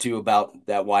question or two about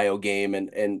that YO game,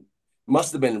 and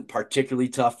must have been particularly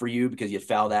tough for you because you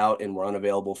fouled out and were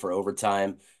unavailable for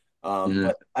overtime.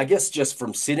 Mhm. But I guess just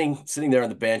from sitting there on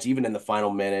the bench, even in the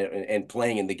final minute, and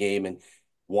playing in the game and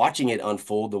watching it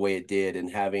unfold the way it did, and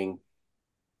having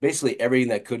basically everything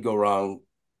that could go wrong.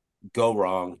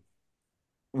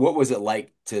 What was it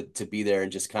like to be there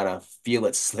and just kind of feel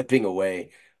it slipping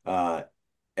away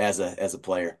as a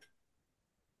player?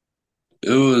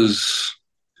 It was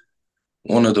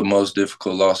one of the most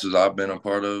difficult losses I've been a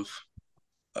part of.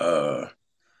 Uh,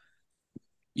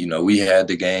 we had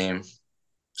the game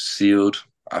sealed.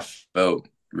 I felt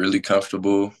really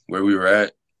comfortable where we were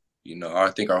at.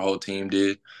 I think our whole team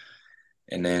did.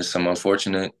 And then some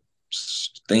unfortunate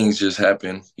things just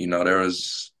happened. There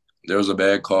was a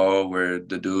bad call where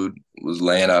the dude was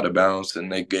laying out of bounds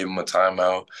and they gave him a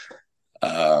timeout.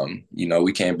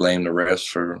 We can't blame the refs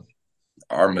for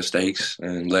our mistakes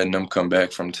and letting them come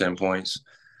back from 10 points.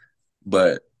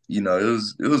 But it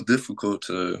was difficult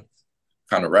to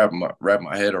kind of wrap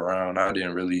my head around. I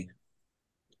didn't really.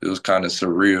 It was kind of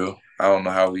surreal. I don't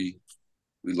know how we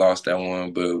lost that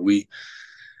one, but it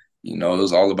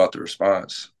was all about the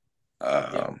response.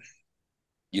 Yeah. Um,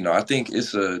 I think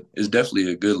it's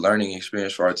definitely a good learning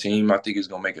experience for our team. I think it's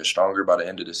gonna make us stronger by the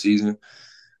end of the season.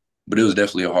 But it was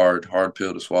definitely a hard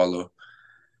pill to swallow.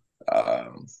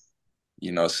 Um,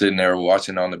 Sitting there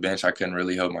watching on the bench, I couldn't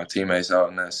really help my teammates out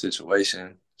in that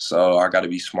situation. So I got to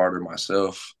be smarter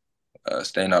myself,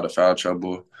 staying out of foul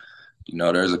trouble.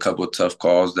 There's a couple of tough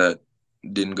calls that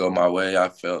didn't go my way. I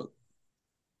felt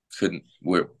couldn't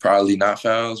were probably not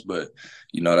fouls, but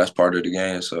that's part of the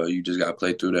game. So you just got to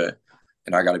play through that,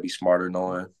 and I got to be smarter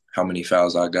knowing how many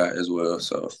fouls I got as well.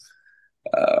 So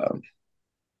um,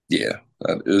 yeah,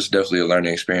 it was definitely a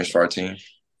learning experience for our team.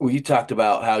 Well, you talked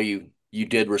about how you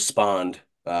did respond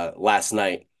last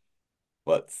night,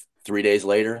 what, 3 days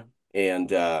later,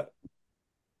 and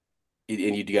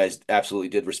you guys absolutely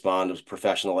did respond. It was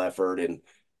professional effort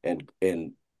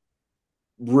and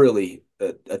really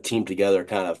a team together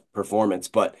kind of performance.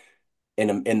 But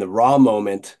in the raw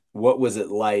moment, what was it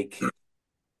like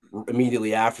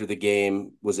immediately after the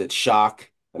game? Was it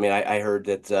shock? I mean, I heard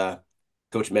that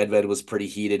Coach Medved was pretty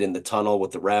heated in the tunnel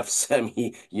with the refs. I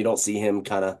mean, you don't see him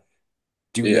kind of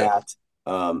do Yeah, that.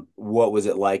 What was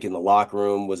it like in the locker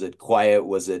room? Was it quiet?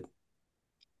 Was it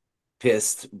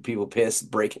pissed? People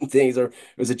pissed, breaking things, or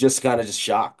was it just kind of just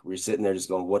shock? We're sitting there just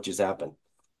going, "What just happened?"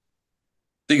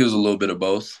 I think it was a little bit of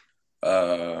both.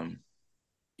 Um,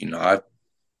 I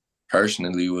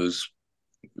personally was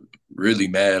really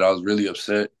mad. I was really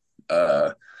upset.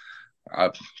 Uh,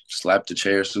 I slapped the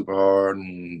chair super hard,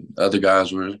 and other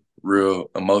guys were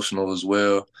real emotional as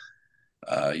well.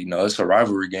 It's a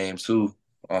rivalry game too.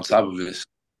 On Yeah. top of it,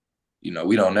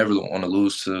 we don't ever want to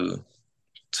lose to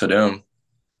them.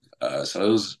 So it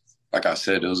was, like I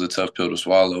said, it was a tough pill to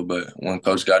swallow. But when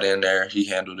Coach got in there, he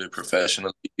handled it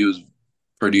professionally. He was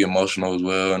pretty emotional as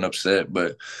well and upset,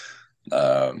 but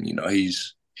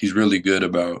he's really good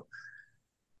about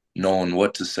knowing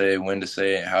what to say, when to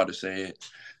say it, and how to say it.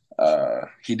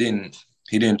 He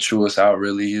didn't chew us out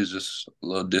really. He was just a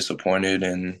little disappointed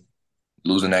in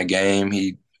losing that game.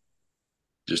 He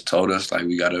just told us like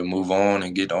we got to move on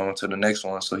and get on to the next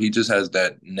one. So he just has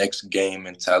that next game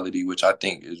mentality, which I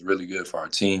think is really good for our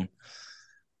team.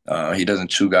 He doesn't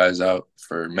chew guys out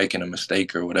for making a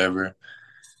mistake or whatever.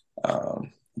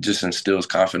 Just instills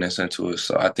confidence into us.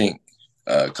 So I think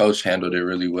coach handled it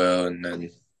really well. And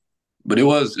then, but it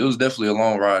was definitely a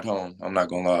long ride home. I'm not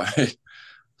gonna lie,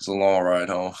 it's a long ride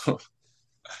home.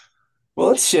 Well,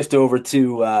 let's shift over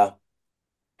to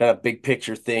kind of big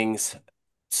picture things.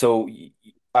 So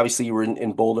obviously you were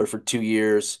in Boulder for 2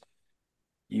 years.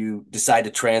 You decide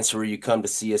to transfer. You come to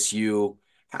CSU.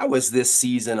 How was this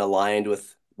season aligned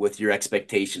with your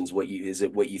expectations? Is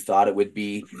it what you thought it would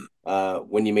be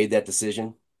when you made that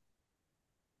decision?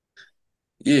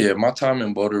 Yeah, my time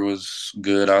in Boulder was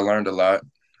good. I learned a lot,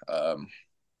 um,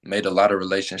 made a lot of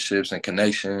relationships and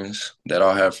connections that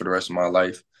I'll have for the rest of my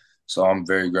life. So I'm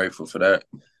very grateful for that.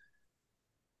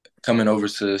 Coming over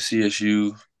to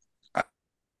CSU, I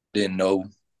didn't know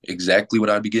exactly what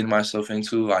I'd be getting myself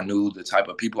into. I knew the type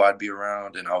of people I'd be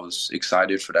around, and I was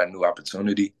excited for that new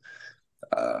opportunity.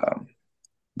 Um,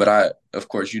 but of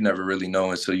course, you never really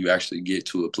know until you actually get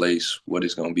to a place what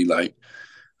it's going to be like.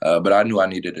 But I knew I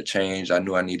needed a change. I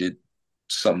knew I needed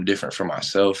something different for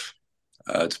myself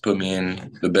to put me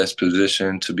in the best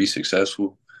position to be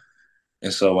successful.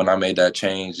 And so when I made that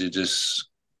change, it just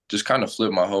kind of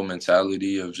flipped my whole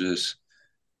mentality of just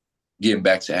getting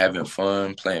back to having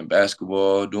fun, playing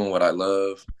basketball, doing what I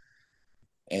love.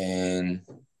 And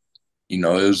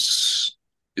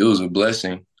it was a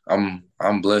blessing.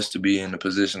 I'm blessed to be in the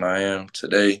position I am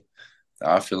today.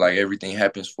 I feel like everything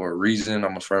happens for a reason.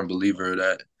 I'm a firm believer of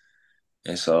that.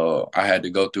 And so I had to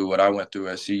go through what I went through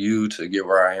at CU to get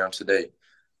where I am today.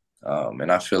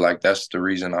 And I feel like that's the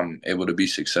reason I'm able to be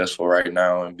successful right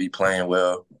now and be playing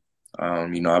well.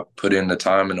 I put in the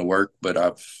time and the work, but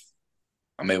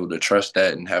I'm able to trust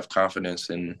that and have confidence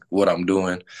in what I'm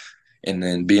doing. And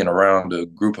then being around a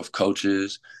group of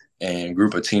coaches and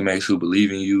group of teammates who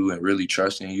believe in you and really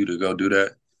trusting you to go do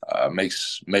that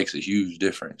makes a huge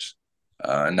difference.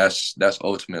 And that's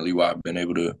ultimately why I've been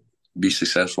able to be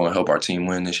successful and help our team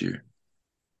win this year.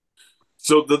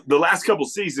 So the last couple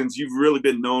seasons, you've really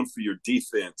been known for your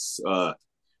defense.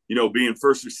 Being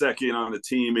first or second on the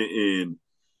team in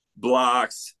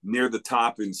blocks, near the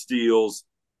top in steals.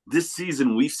 This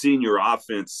season, we've seen your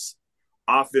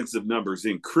offensive numbers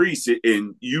increase,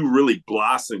 and you really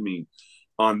blossoming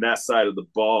on that side of the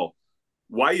ball.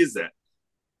 Why is that?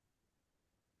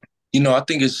 I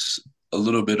think it's a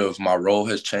little bit of my role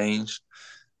has changed.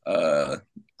 A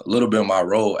little bit of my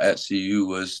role at CU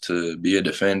was to be a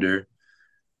defender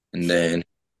and then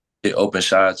hit open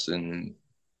shots and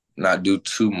not do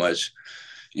too much,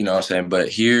 you know what I'm saying? But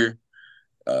here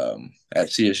at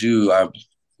CSU,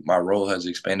 my role has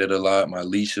expanded a lot. My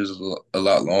leash is a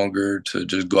lot longer to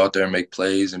just go out there and make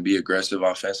plays and be aggressive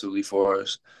offensively for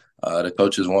us. The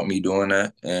coaches want me doing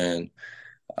that. And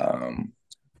um,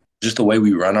 just the way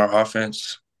we run our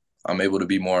offense, I'm able to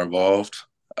be more involved.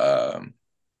 Um,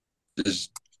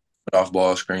 just off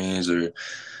ball screens or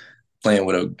playing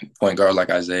with a point guard like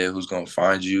Isaiah who's going to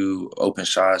find you open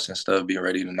shots and stuff, being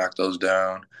ready to knock those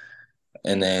down.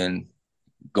 And then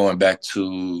going back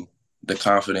to the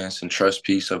confidence and trust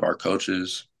piece of our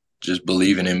coaches, just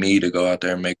believing in me to go out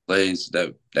there and make plays,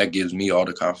 that gives me all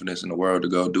the confidence in the world to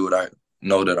go do what I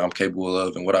know that I'm capable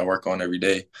of and what I work on every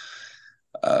day.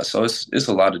 So it's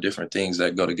a lot of different things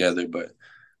that go together, but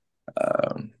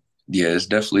um, yeah, it's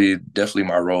definitely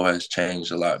my role has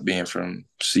changed a lot being from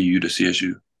CU to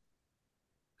CSU.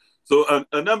 So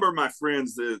a number of my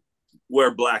friends that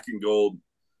wear black and gold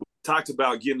talked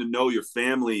about getting to know your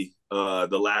family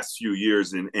the last few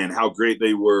years and how great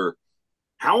they were.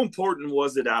 How important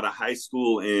was it out of high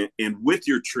school and with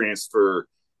your transfer,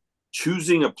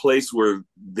 choosing a place where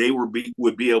they would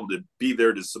be able to be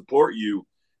there to support you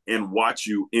and watch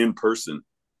you in person?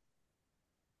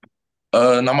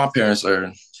 No, my parents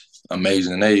are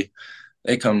amazing. They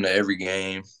come to every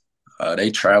game.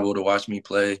 They travel to watch me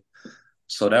play.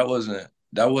 So that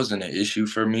wasn't an issue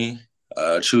for me.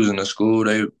 Choosing a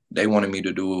school, they wanted me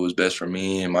to do what was best for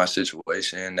me in my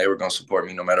situation. They were gonna support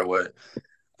me no matter what.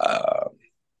 Uh,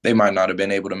 they might not have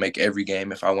been able to make every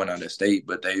game if I went out of state,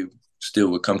 but they still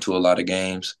would come to a lot of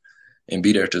games and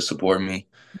be there to support me.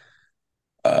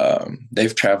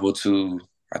 They've traveled to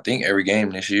I think every game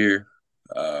this year.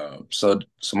 So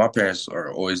my parents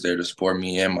are always there to support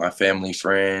me and my family,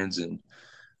 friends, and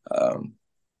um,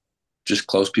 just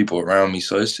close people around me.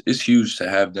 So it's huge to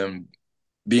have them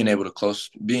being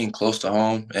close to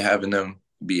home and having them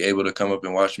be able to come up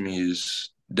and watch me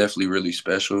is definitely really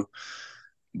special.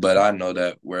 But I know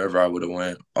that wherever I would have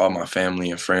went, all my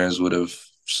family and friends would have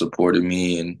supported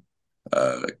me and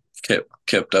uh,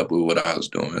 kept up with what I was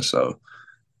doing. So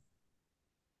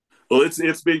Well,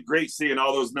 it's been great seeing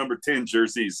all those number 10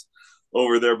 jerseys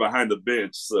over there behind the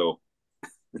bench. So,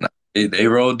 they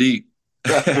roll deep.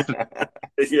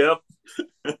 yep.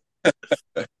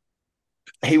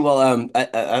 Hey, well,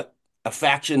 a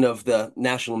faction of the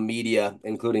national media,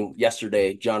 including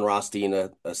yesterday, John Rothstein,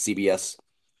 a CBS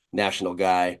national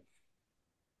guy,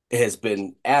 has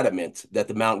been adamant that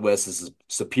the Mountain West is a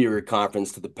superior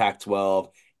conference to the Pac-12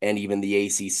 and even the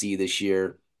ACC this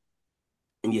year.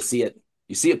 And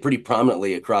You see it pretty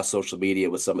prominently across social media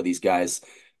with some of these guys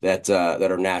that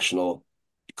are national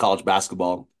college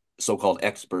basketball so-called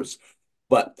experts.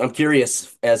 But I'm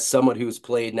curious, as someone who's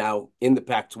played now in the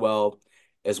Pac-12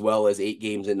 as well as 8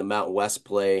 games in the Mountain West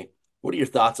play, what are your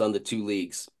thoughts on the two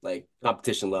leagues, like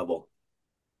competition level?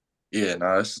 Yeah,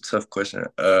 no, that's a tough question.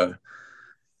 The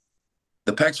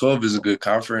Pac-12 is a good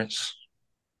conference.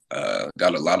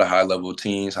 Got a lot of high-level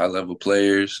teams, high-level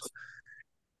players,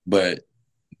 but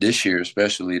this year,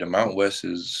 especially, the Mountain West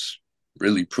is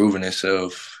really proving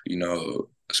itself.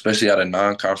 Especially out of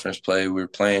non-conference play, we're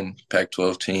playing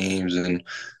Pac-12 teams, and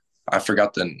I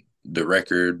forgot the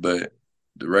record, but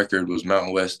the record was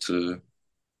Mountain West to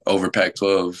over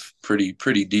Pac-12,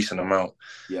 pretty decent amount.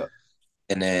 Yeah.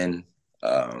 And then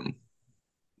the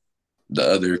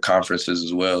other conferences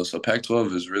as well. So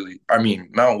Pac-12 is really, I mean,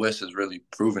 Mountain West has really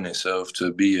proven itself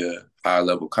to be a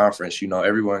high-level conference.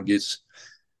 Everyone gets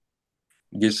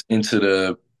into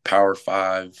the Power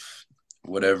Five,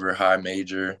 whatever high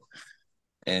major,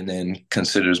 and then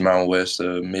considers Mountain West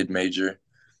a mid-major.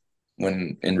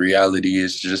 When in reality,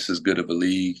 it's just as good of a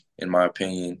league, in my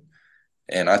opinion.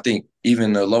 And I think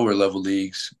even the lower level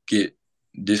leagues get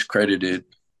discredited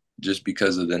just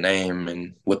because of the name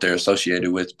and what they're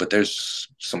associated with. But there's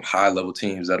some high level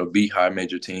teams that'll beat high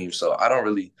major teams. So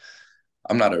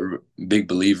I'm not a big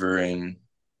believer in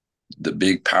the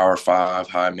big Power Five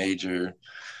high major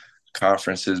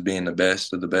conferences being the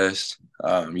best of the best.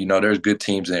 There's good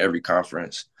teams in every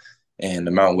conference. And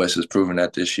the Mountain West has proven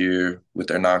that this year with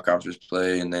their non-conference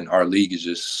play. And then our league is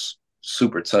just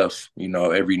super tough.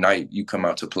 Every night you come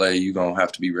out to play, you're going to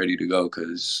have to be ready to go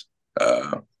because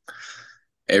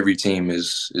every team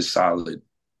is solid.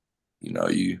 You know,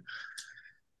 you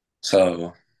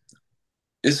so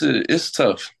it's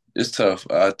tough. It's tough.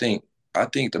 I think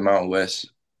the Mountain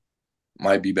West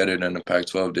might be better than the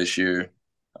Pac-12 this year.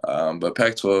 But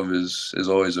Pac-12 is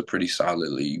always a pretty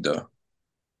solid league though.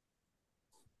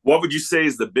 What would you say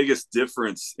is the biggest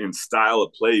difference in style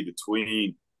of play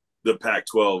between the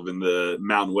Pac-12 and the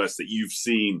Mountain West that you've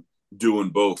seen doing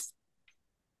both?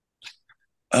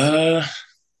 Uh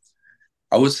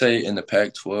I would say in the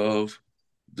Pac-12,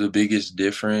 the biggest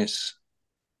difference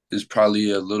is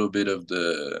probably a little bit of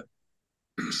the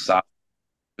size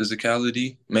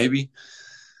physicality, maybe.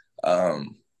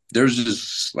 There's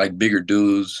just like bigger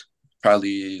dudes,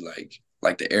 probably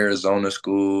like the Arizona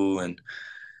school and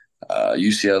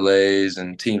UCLA's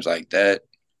and teams like that.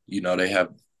 They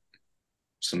have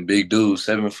some big dudes,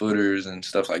 7 footers and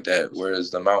stuff like that. Whereas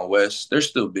the Mountain West, they're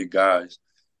still big guys,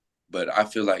 but I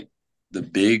feel like the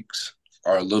bigs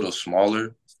are a little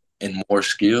smaller and more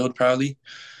skilled, probably.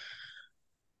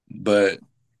 But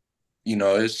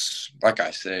it's like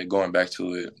I said, going back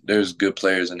to it, there's good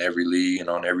players in every league and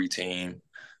on every team.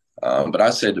 But I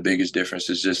say the biggest difference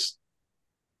is just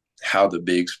how the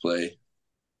bigs play.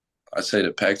 I say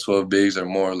the Pac-12 bigs are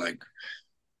more like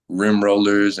rim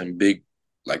rollers and big,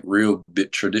 like real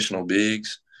big traditional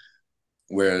bigs,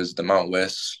 whereas the Mountain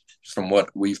West, from what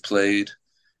we've played,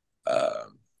 uh,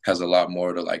 has a lot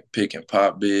more to like pick and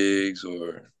pop bigs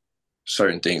or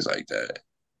certain things like that.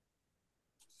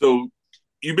 So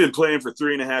you've been playing for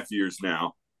 3.5 years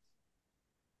now.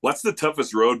 What's the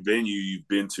toughest road venue you've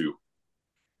been to?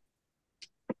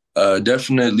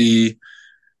 Definitely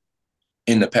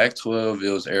in the Pac-12,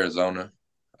 it was Arizona.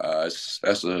 That's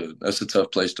a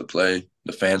tough place to play.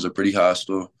 The fans are pretty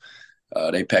hostile.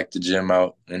 They pack the gym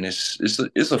out, and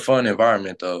it's a fun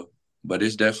environment though. But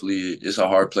it's a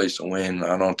hard place to win.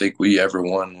 I don't think we ever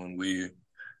won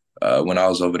when I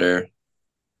was over there.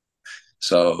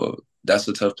 So that's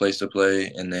a tough place to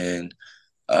play. And then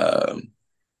um,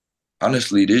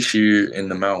 honestly, this year in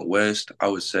the Mount West, I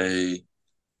would say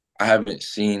I haven't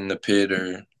seen the pit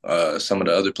or some of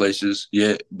the other places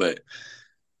yet, but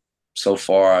so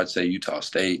far I'd say Utah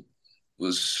State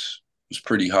was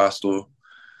pretty hostile,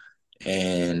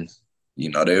 and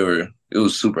it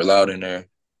was super loud in there.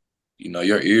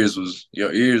 Your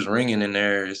ears ringing in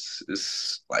there.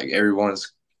 It's like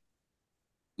everyone's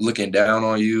looking down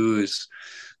on you. It's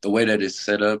the way that it's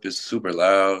set up is super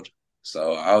loud.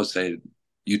 So I would say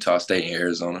Utah State and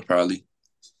Arizona probably.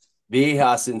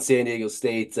 Viejas in San Diego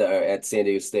State at San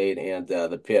Diego State and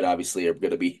the Pit obviously are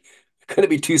going to be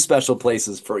two special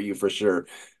places for you for sure.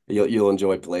 You'll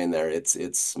enjoy playing there.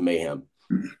 It's mayhem.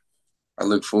 I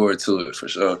look forward to it for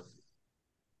sure.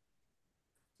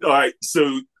 All right.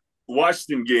 So,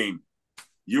 Washington game,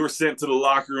 you were sent to the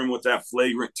locker room with that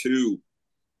flagrant two.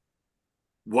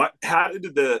 How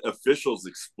did the officials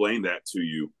explain that to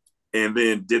you? And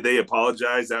then did they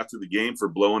apologize after the game for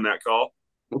blowing that call?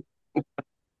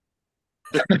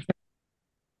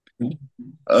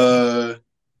 Uh,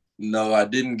 No, I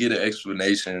didn't get an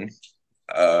explanation.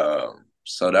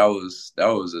 So that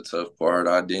was a tough part.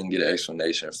 I didn't get an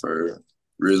explanation for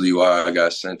really why I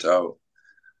got sent out.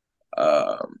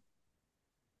 Um,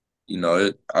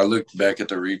 I look back at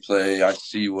the replay, I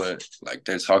see what like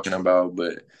they're talking about,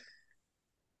 but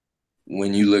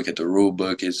when you look at the rule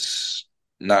book, it's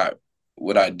not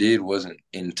what I did wasn't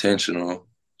intentional.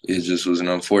 It just was an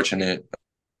unfortunate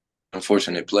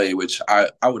play, which I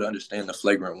would understand the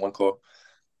flagrant one call,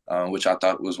 which I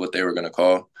thought was what they were going to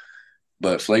call.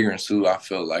 But flagrant two, I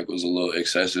felt like was a little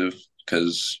excessive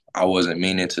because I wasn't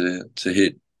meaning to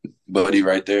hit Buddy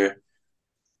right there.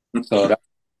 So that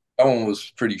one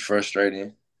was pretty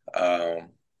frustrating. Um,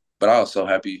 but I was so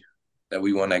happy that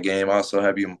we won that game. I was so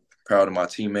happy and proud of my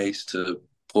teammates to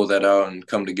pull that out and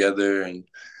come together. And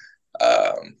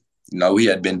um, we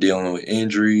had been dealing with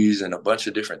injuries and a bunch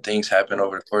of different things happened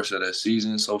over the course of the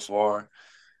season so far.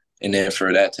 And then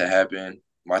for that to happen,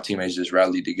 my teammates just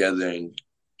rallied together and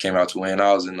came out to win.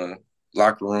 I was in the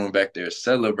locker room back there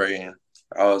celebrating.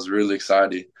 I was really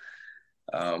excited.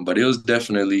 But it was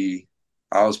definitely,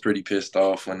 I was pretty pissed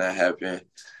off when that happened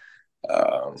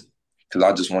because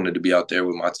I just wanted to be out there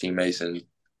with my teammates and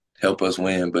help us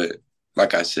win. But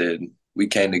like I said, we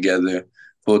came together,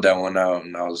 pulled that one out,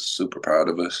 and I was super proud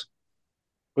of us.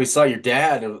 We saw your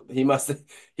dad, and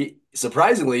he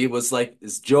surprisingly was like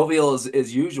as jovial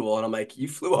as usual. And I'm like, you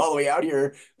flew all the way out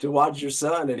here to watch your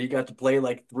son, and he got to play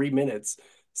like 3 minutes.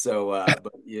 So,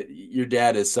 but your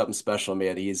dad is something special,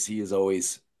 man. He is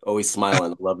always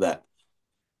smiling. I love that.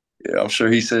 Yeah, I'm sure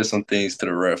he said some things to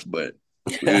the ref, but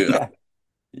we,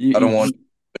 You, I don't you, want.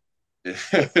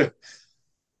 you,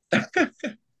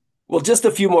 well, just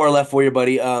a few more left for you,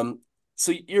 buddy.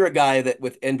 So you're a guy that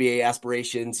with NBA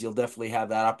aspirations, you'll definitely have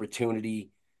that opportunity.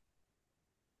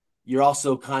 You're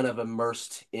also kind of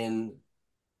immersed in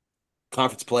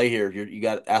conference play here. You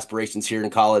got aspirations here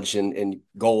in college and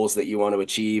goals that you want to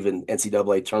achieve in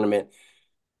NCAA tournament.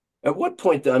 At what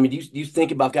point, though, I mean, do you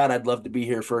think about, God, I'd love to be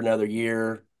here for another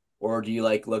year? Or do you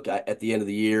like look at the end of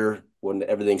the year when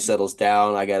everything settles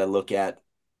down, I got to look at,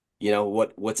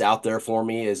 what's out there for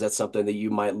me? Is that something that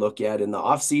you might look at in the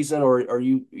off season, or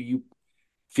you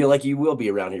feel like you will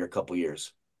be around here a couple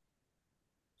years?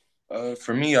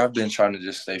 For me, I've been trying to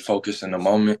just stay focused in the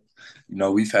moment.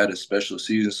 We've had a special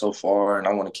season so far, and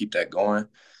I want to keep that going.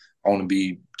 I want to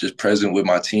be just present with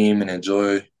my team and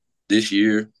enjoy this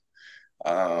year.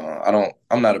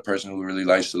 I'm not a person who really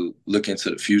likes to look into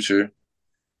the future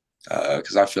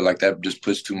because I feel like that just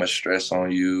puts too much stress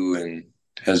on you and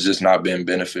has just not been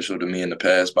beneficial to me in the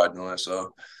past by doing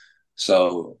so.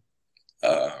 So,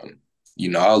 um,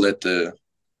 I'll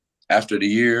after the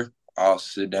year, I'll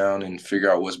sit down and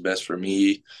figure out what's best for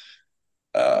me.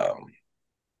 Um,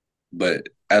 but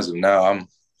as of now, I'm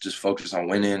just focused on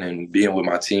winning and being with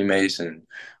my teammates and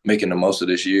making the most of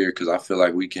this year because I feel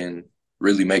like we can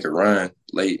really make a run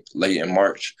late in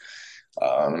March,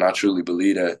 and I truly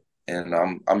believe that. And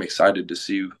I'm excited to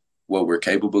see what we're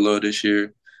capable of this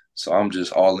year. So I'm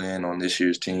just all in on this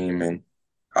year's team, and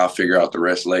I'll figure out the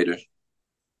rest later.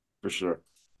 For sure.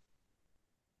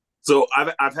 So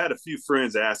I've had a few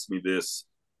friends ask me this.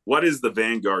 What is the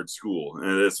Vanguard School?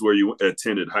 And that's where you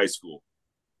attended high school.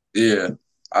 Yeah,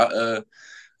 I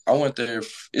went there.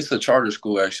 It's a charter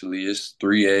school actually. It's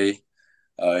 3A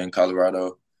in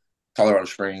Colorado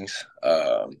Springs.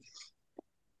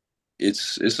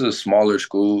 It's a smaller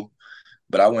school,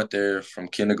 but I went there from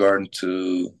kindergarten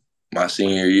to my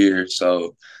senior year,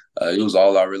 so it was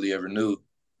all I really ever knew.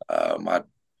 My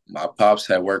pops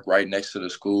had worked right next to the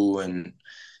school, and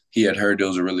he had heard it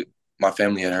was a really my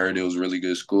family had heard it was a really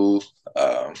good school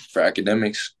for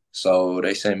academics, so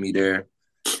they sent me there.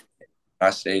 I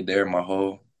stayed there my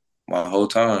whole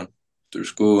time through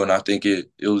school, and I think it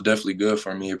was definitely good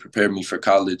for me. It prepared me for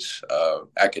college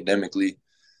academically.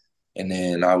 And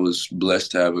then I was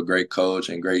blessed to have a great coach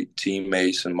and great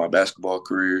teammates in my basketball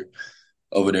career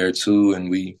over there too. And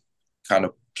we kind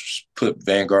of put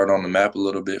Vanguard on the map a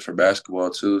little bit for basketball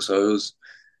too. So it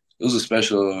was a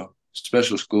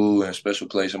special school and special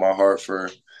place in my heart for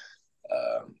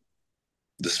um,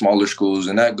 the smaller schools.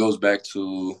 And that goes back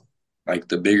to like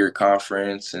the bigger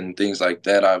conference and things like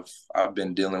that. I've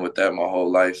been dealing with that my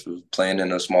whole life of playing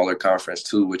in a smaller conference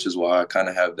too, which is why I kind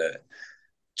of have that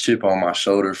chip on my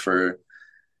shoulder for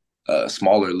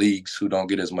smaller leagues who don't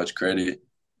get as much credit,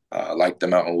 like the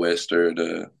Mountain West or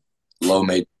the low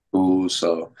major schools.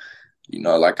 So,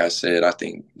 like I said, I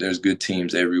think there's good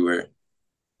teams everywhere,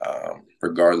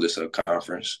 regardless of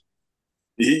conference.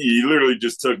 You literally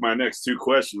just took my next two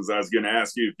questions. I was going to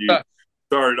ask you if you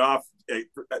started off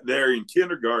there in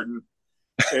kindergarten,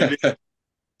 and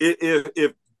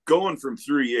if going from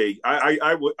 3A,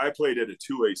 I played at a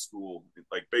 2A school,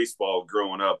 like baseball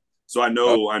growing up. So Oh,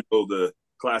 I know the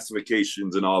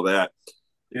classifications and all that.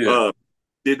 yeah. Uh,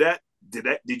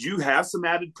 did you have some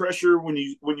added pressure when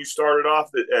you started off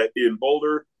in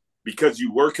Boulder because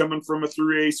you were coming from a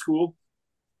 3A school?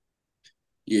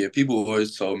 Yeah, people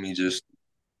always told me just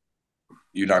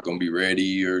you're not gonna be ready.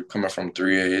 You're coming from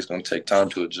 3A. It's gonna take time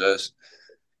to adjust.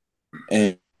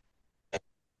 And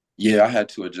yeah, I had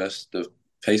to adjust the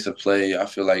pace of play. I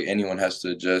feel like anyone has to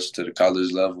adjust to the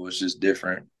college level. It's just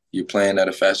different. You're playing at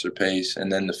a faster pace,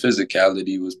 and then the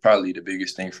physicality was probably the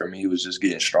biggest thing for me. Was just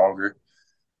getting stronger,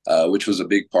 which was a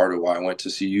big part of why I went to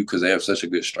CU because they have such a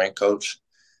good strength coach.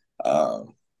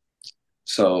 Um,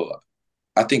 so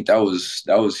I think that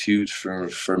was huge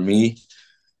for me.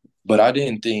 But I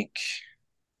don't think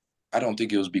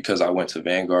it was because I went to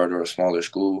Vanguard or a smaller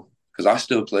school because I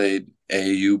still played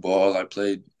AAU ball. I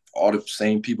played all the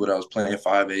same people that was playing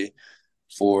 5A,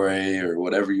 4A, or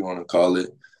whatever you want to call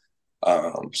it.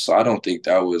 So I don't think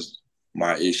that was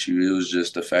my issue. It was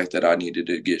just the fact that I needed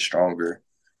to get stronger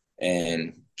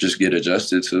and just get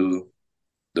adjusted to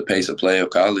the pace of play of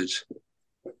college.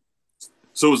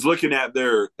 So I was looking at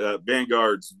their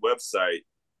Vanguard's website,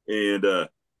 and a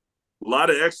lot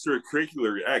of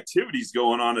extracurricular activities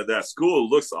going on at that school. It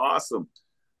looks awesome.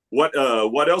 What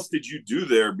else did you do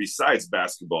there besides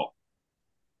basketball?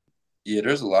 Yeah,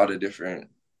 there's a lot of different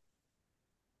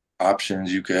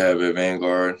options you could have at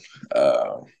Vanguard.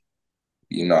 Uh,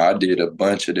 I did a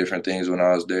bunch of different things when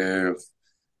I was there,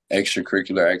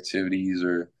 extracurricular activities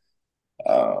or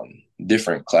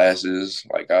different classes.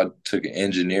 Like I took an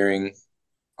engineering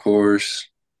course.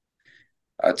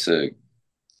 I took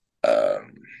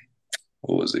um,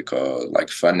 what was it called?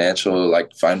 Like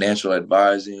financial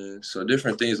advising. So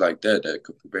different things like that that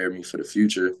could prepare me for the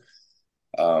future,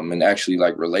 and actually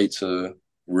like relate to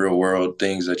real world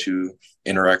things that you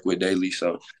interact with daily.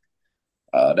 So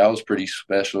that was pretty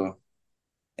special.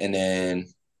 And then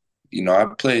I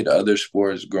played other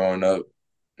sports growing up.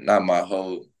 Not my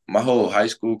whole high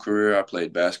school career. I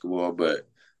played basketball, but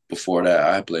before that,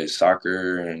 I played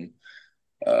soccer and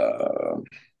uh,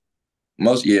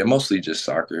 mostly just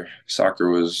soccer. Soccer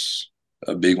was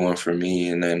a big one for me.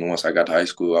 And then once I got to high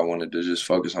school, I wanted to just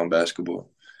focus on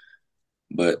basketball.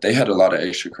 But they had a lot of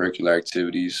extracurricular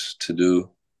activities to do.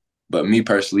 But me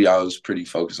personally, I was pretty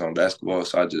focused on basketball,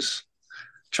 so I just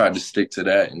tried to stick to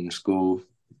that in school,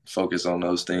 focus on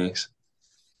those things.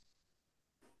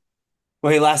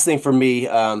 Well, hey, last thing for me,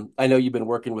 I know you've been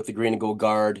working with the Green and Gold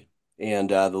Guard and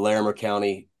the Larimer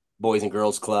County Boys and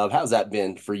Girls Club. How's that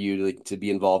been for you to be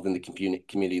involved in the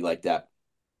community like that?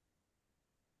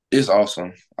 It's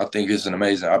awesome. I think it's an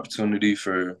amazing opportunity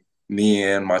for me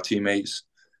and my teammates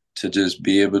to just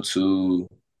be able to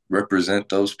represent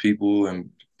those people and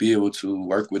be able to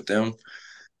work with them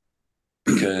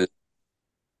because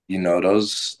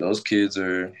those kids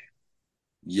are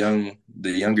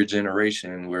the younger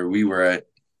generation where we were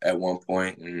at one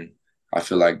point, and I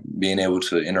feel like being able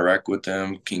to interact with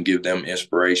them can give them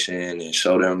inspiration and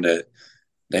show them that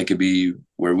they could be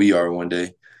where we are one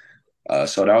day.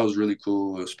 So that was really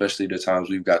cool, especially the times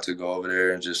we've got to go over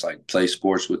there and just like play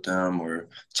sports with them or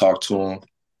talk to them.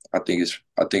 I think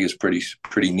it's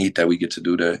pretty neat that we get to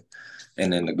do that.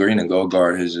 And then the Green and Gold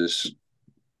Guard is just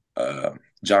uh,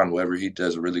 John Weber. He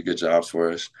does a really good job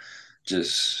for us,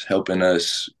 just helping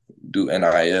us do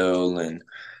NIL and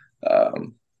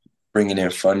um, bringing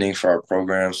in funding for our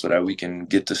programs so that we can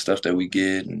get the stuff that we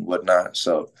get and whatnot.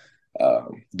 So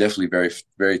definitely very,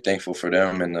 very thankful for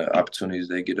them and the opportunities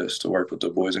they get us to work with the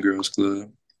Boys and Girls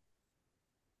Club.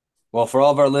 Well, for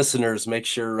all of our listeners, make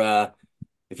sure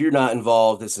if you're not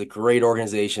involved, this is a great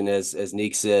organization. As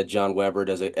Nique said, John Weber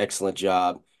does an excellent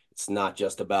job. It's not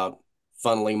just about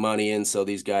funneling money in so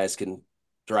these guys can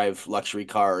drive luxury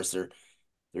cars.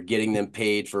 They're getting them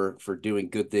paid for doing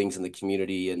good things in the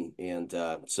community, and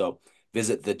so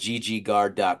visit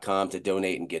theggguard.com to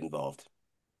donate and get involved.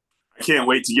 I can't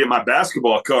wait to get my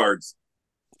basketball cards.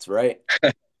 That's right.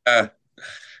 Uh,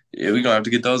 yeah, we're gonna have to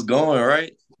get those going,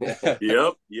 right?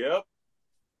 Yep, yep.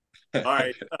 All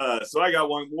right. So I got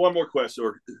one more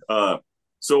question.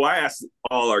 So I ask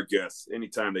all our guests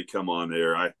anytime they come on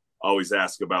there. I always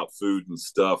ask about food and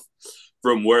stuff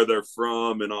from where they're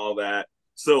from and all that.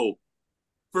 So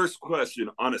first question: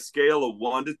 on a scale of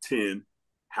 1 to 10,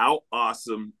 how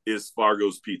awesome is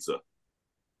Fargo's pizza?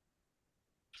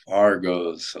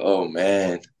 Fargo's. Oh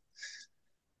man,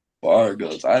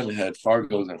 Fargo's. I haven't had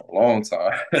Fargo's in a long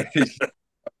time.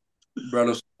 Brought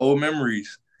us old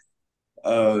memories.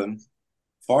 Um,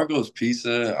 Fargo's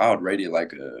pizza, I would rate it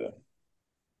like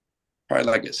probably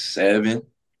like a 7.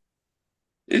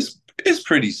 It's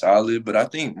pretty solid, but I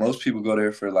think most people go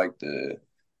there for like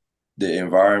the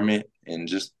environment and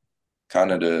just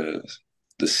kind of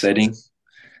the setting.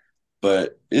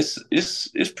 But it's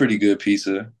pretty good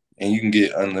pizza, and you can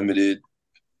get unlimited,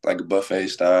 like a buffet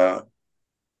style.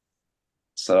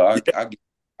 So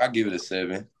I give it a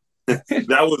 7.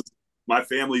 That was my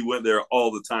family went there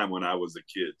all the time when I was a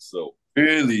kid. So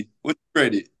Really? What you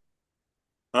rate it?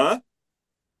 huh?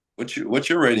 What's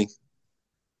your rating?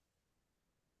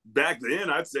 Back then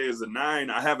I'd say it was a 9.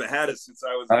 I haven't had it since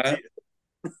I was a Uh, kid.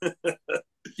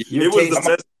 Your It was the taste, I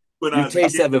might, best when I your was a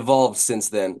tastes kid. have evolved since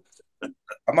then.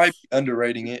 I might be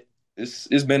underrating it.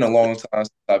 It's been a long time since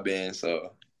I've been,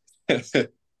 so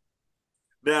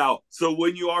Now, so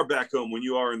when you are back home, when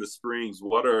you are in the Springs,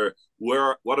 what are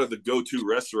the go-to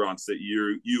restaurants that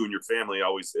you and your family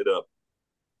always hit up?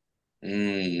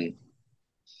 mm,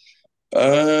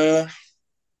 uh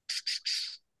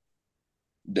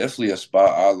definitely a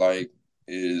spot I like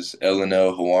is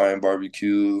L&L Hawaiian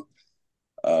barbecue.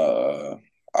 Uh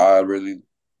I really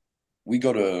we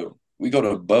go to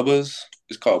Bubba's.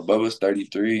 It's called Bubba's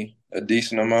 33 a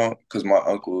decent amount because my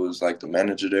uncle is like the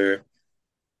manager there.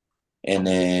 And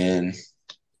then Is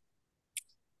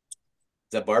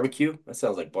that barbecue? That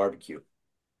sounds like barbecue.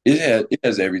 it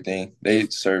has everything. They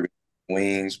serve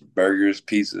wings, burgers,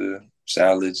 pizza,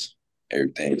 salads,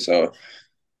 everything. So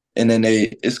and then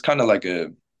it's kind of like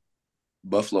a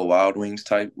Buffalo Wild Wings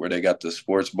type where they got the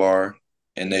sports bar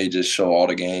and they just show all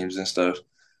the games and stuff.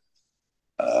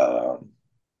 Um,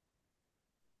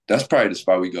 that's probably the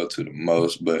spot we go to the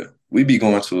most, but we be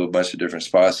going to a bunch of different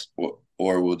spots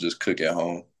or we'll just cook at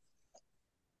home.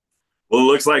 Well, it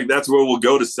looks like that's where we'll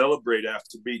go to celebrate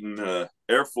after beating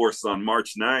Air Force on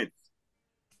March 9th.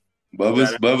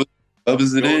 Bubba's, That Bubba's,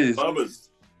 Bubba's it going is. Bubba's.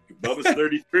 Bubba's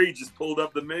 33 just pulled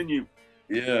up the menu.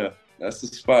 Yeah, that's the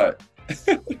spot.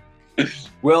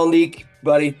 Well, Nique,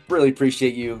 buddy, really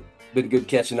appreciate you. Been good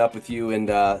catching up with you, and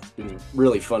it's been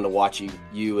really fun to watch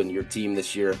you and your team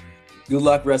this year. Good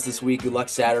luck rest of this week. Good luck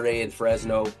Saturday in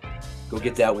Fresno. Go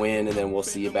get that win, and then we'll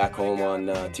see you back home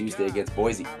on Tuesday against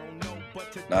Boise.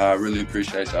 Nah, I really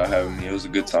appreciate y'all having me. It was a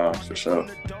good time for sure.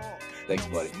 Thanks,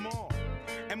 buddy.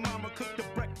 And mama cooked the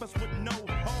breakfast with no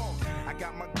hog. I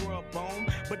got my grub on,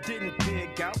 but didn't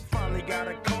pig out. Finally got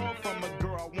a call.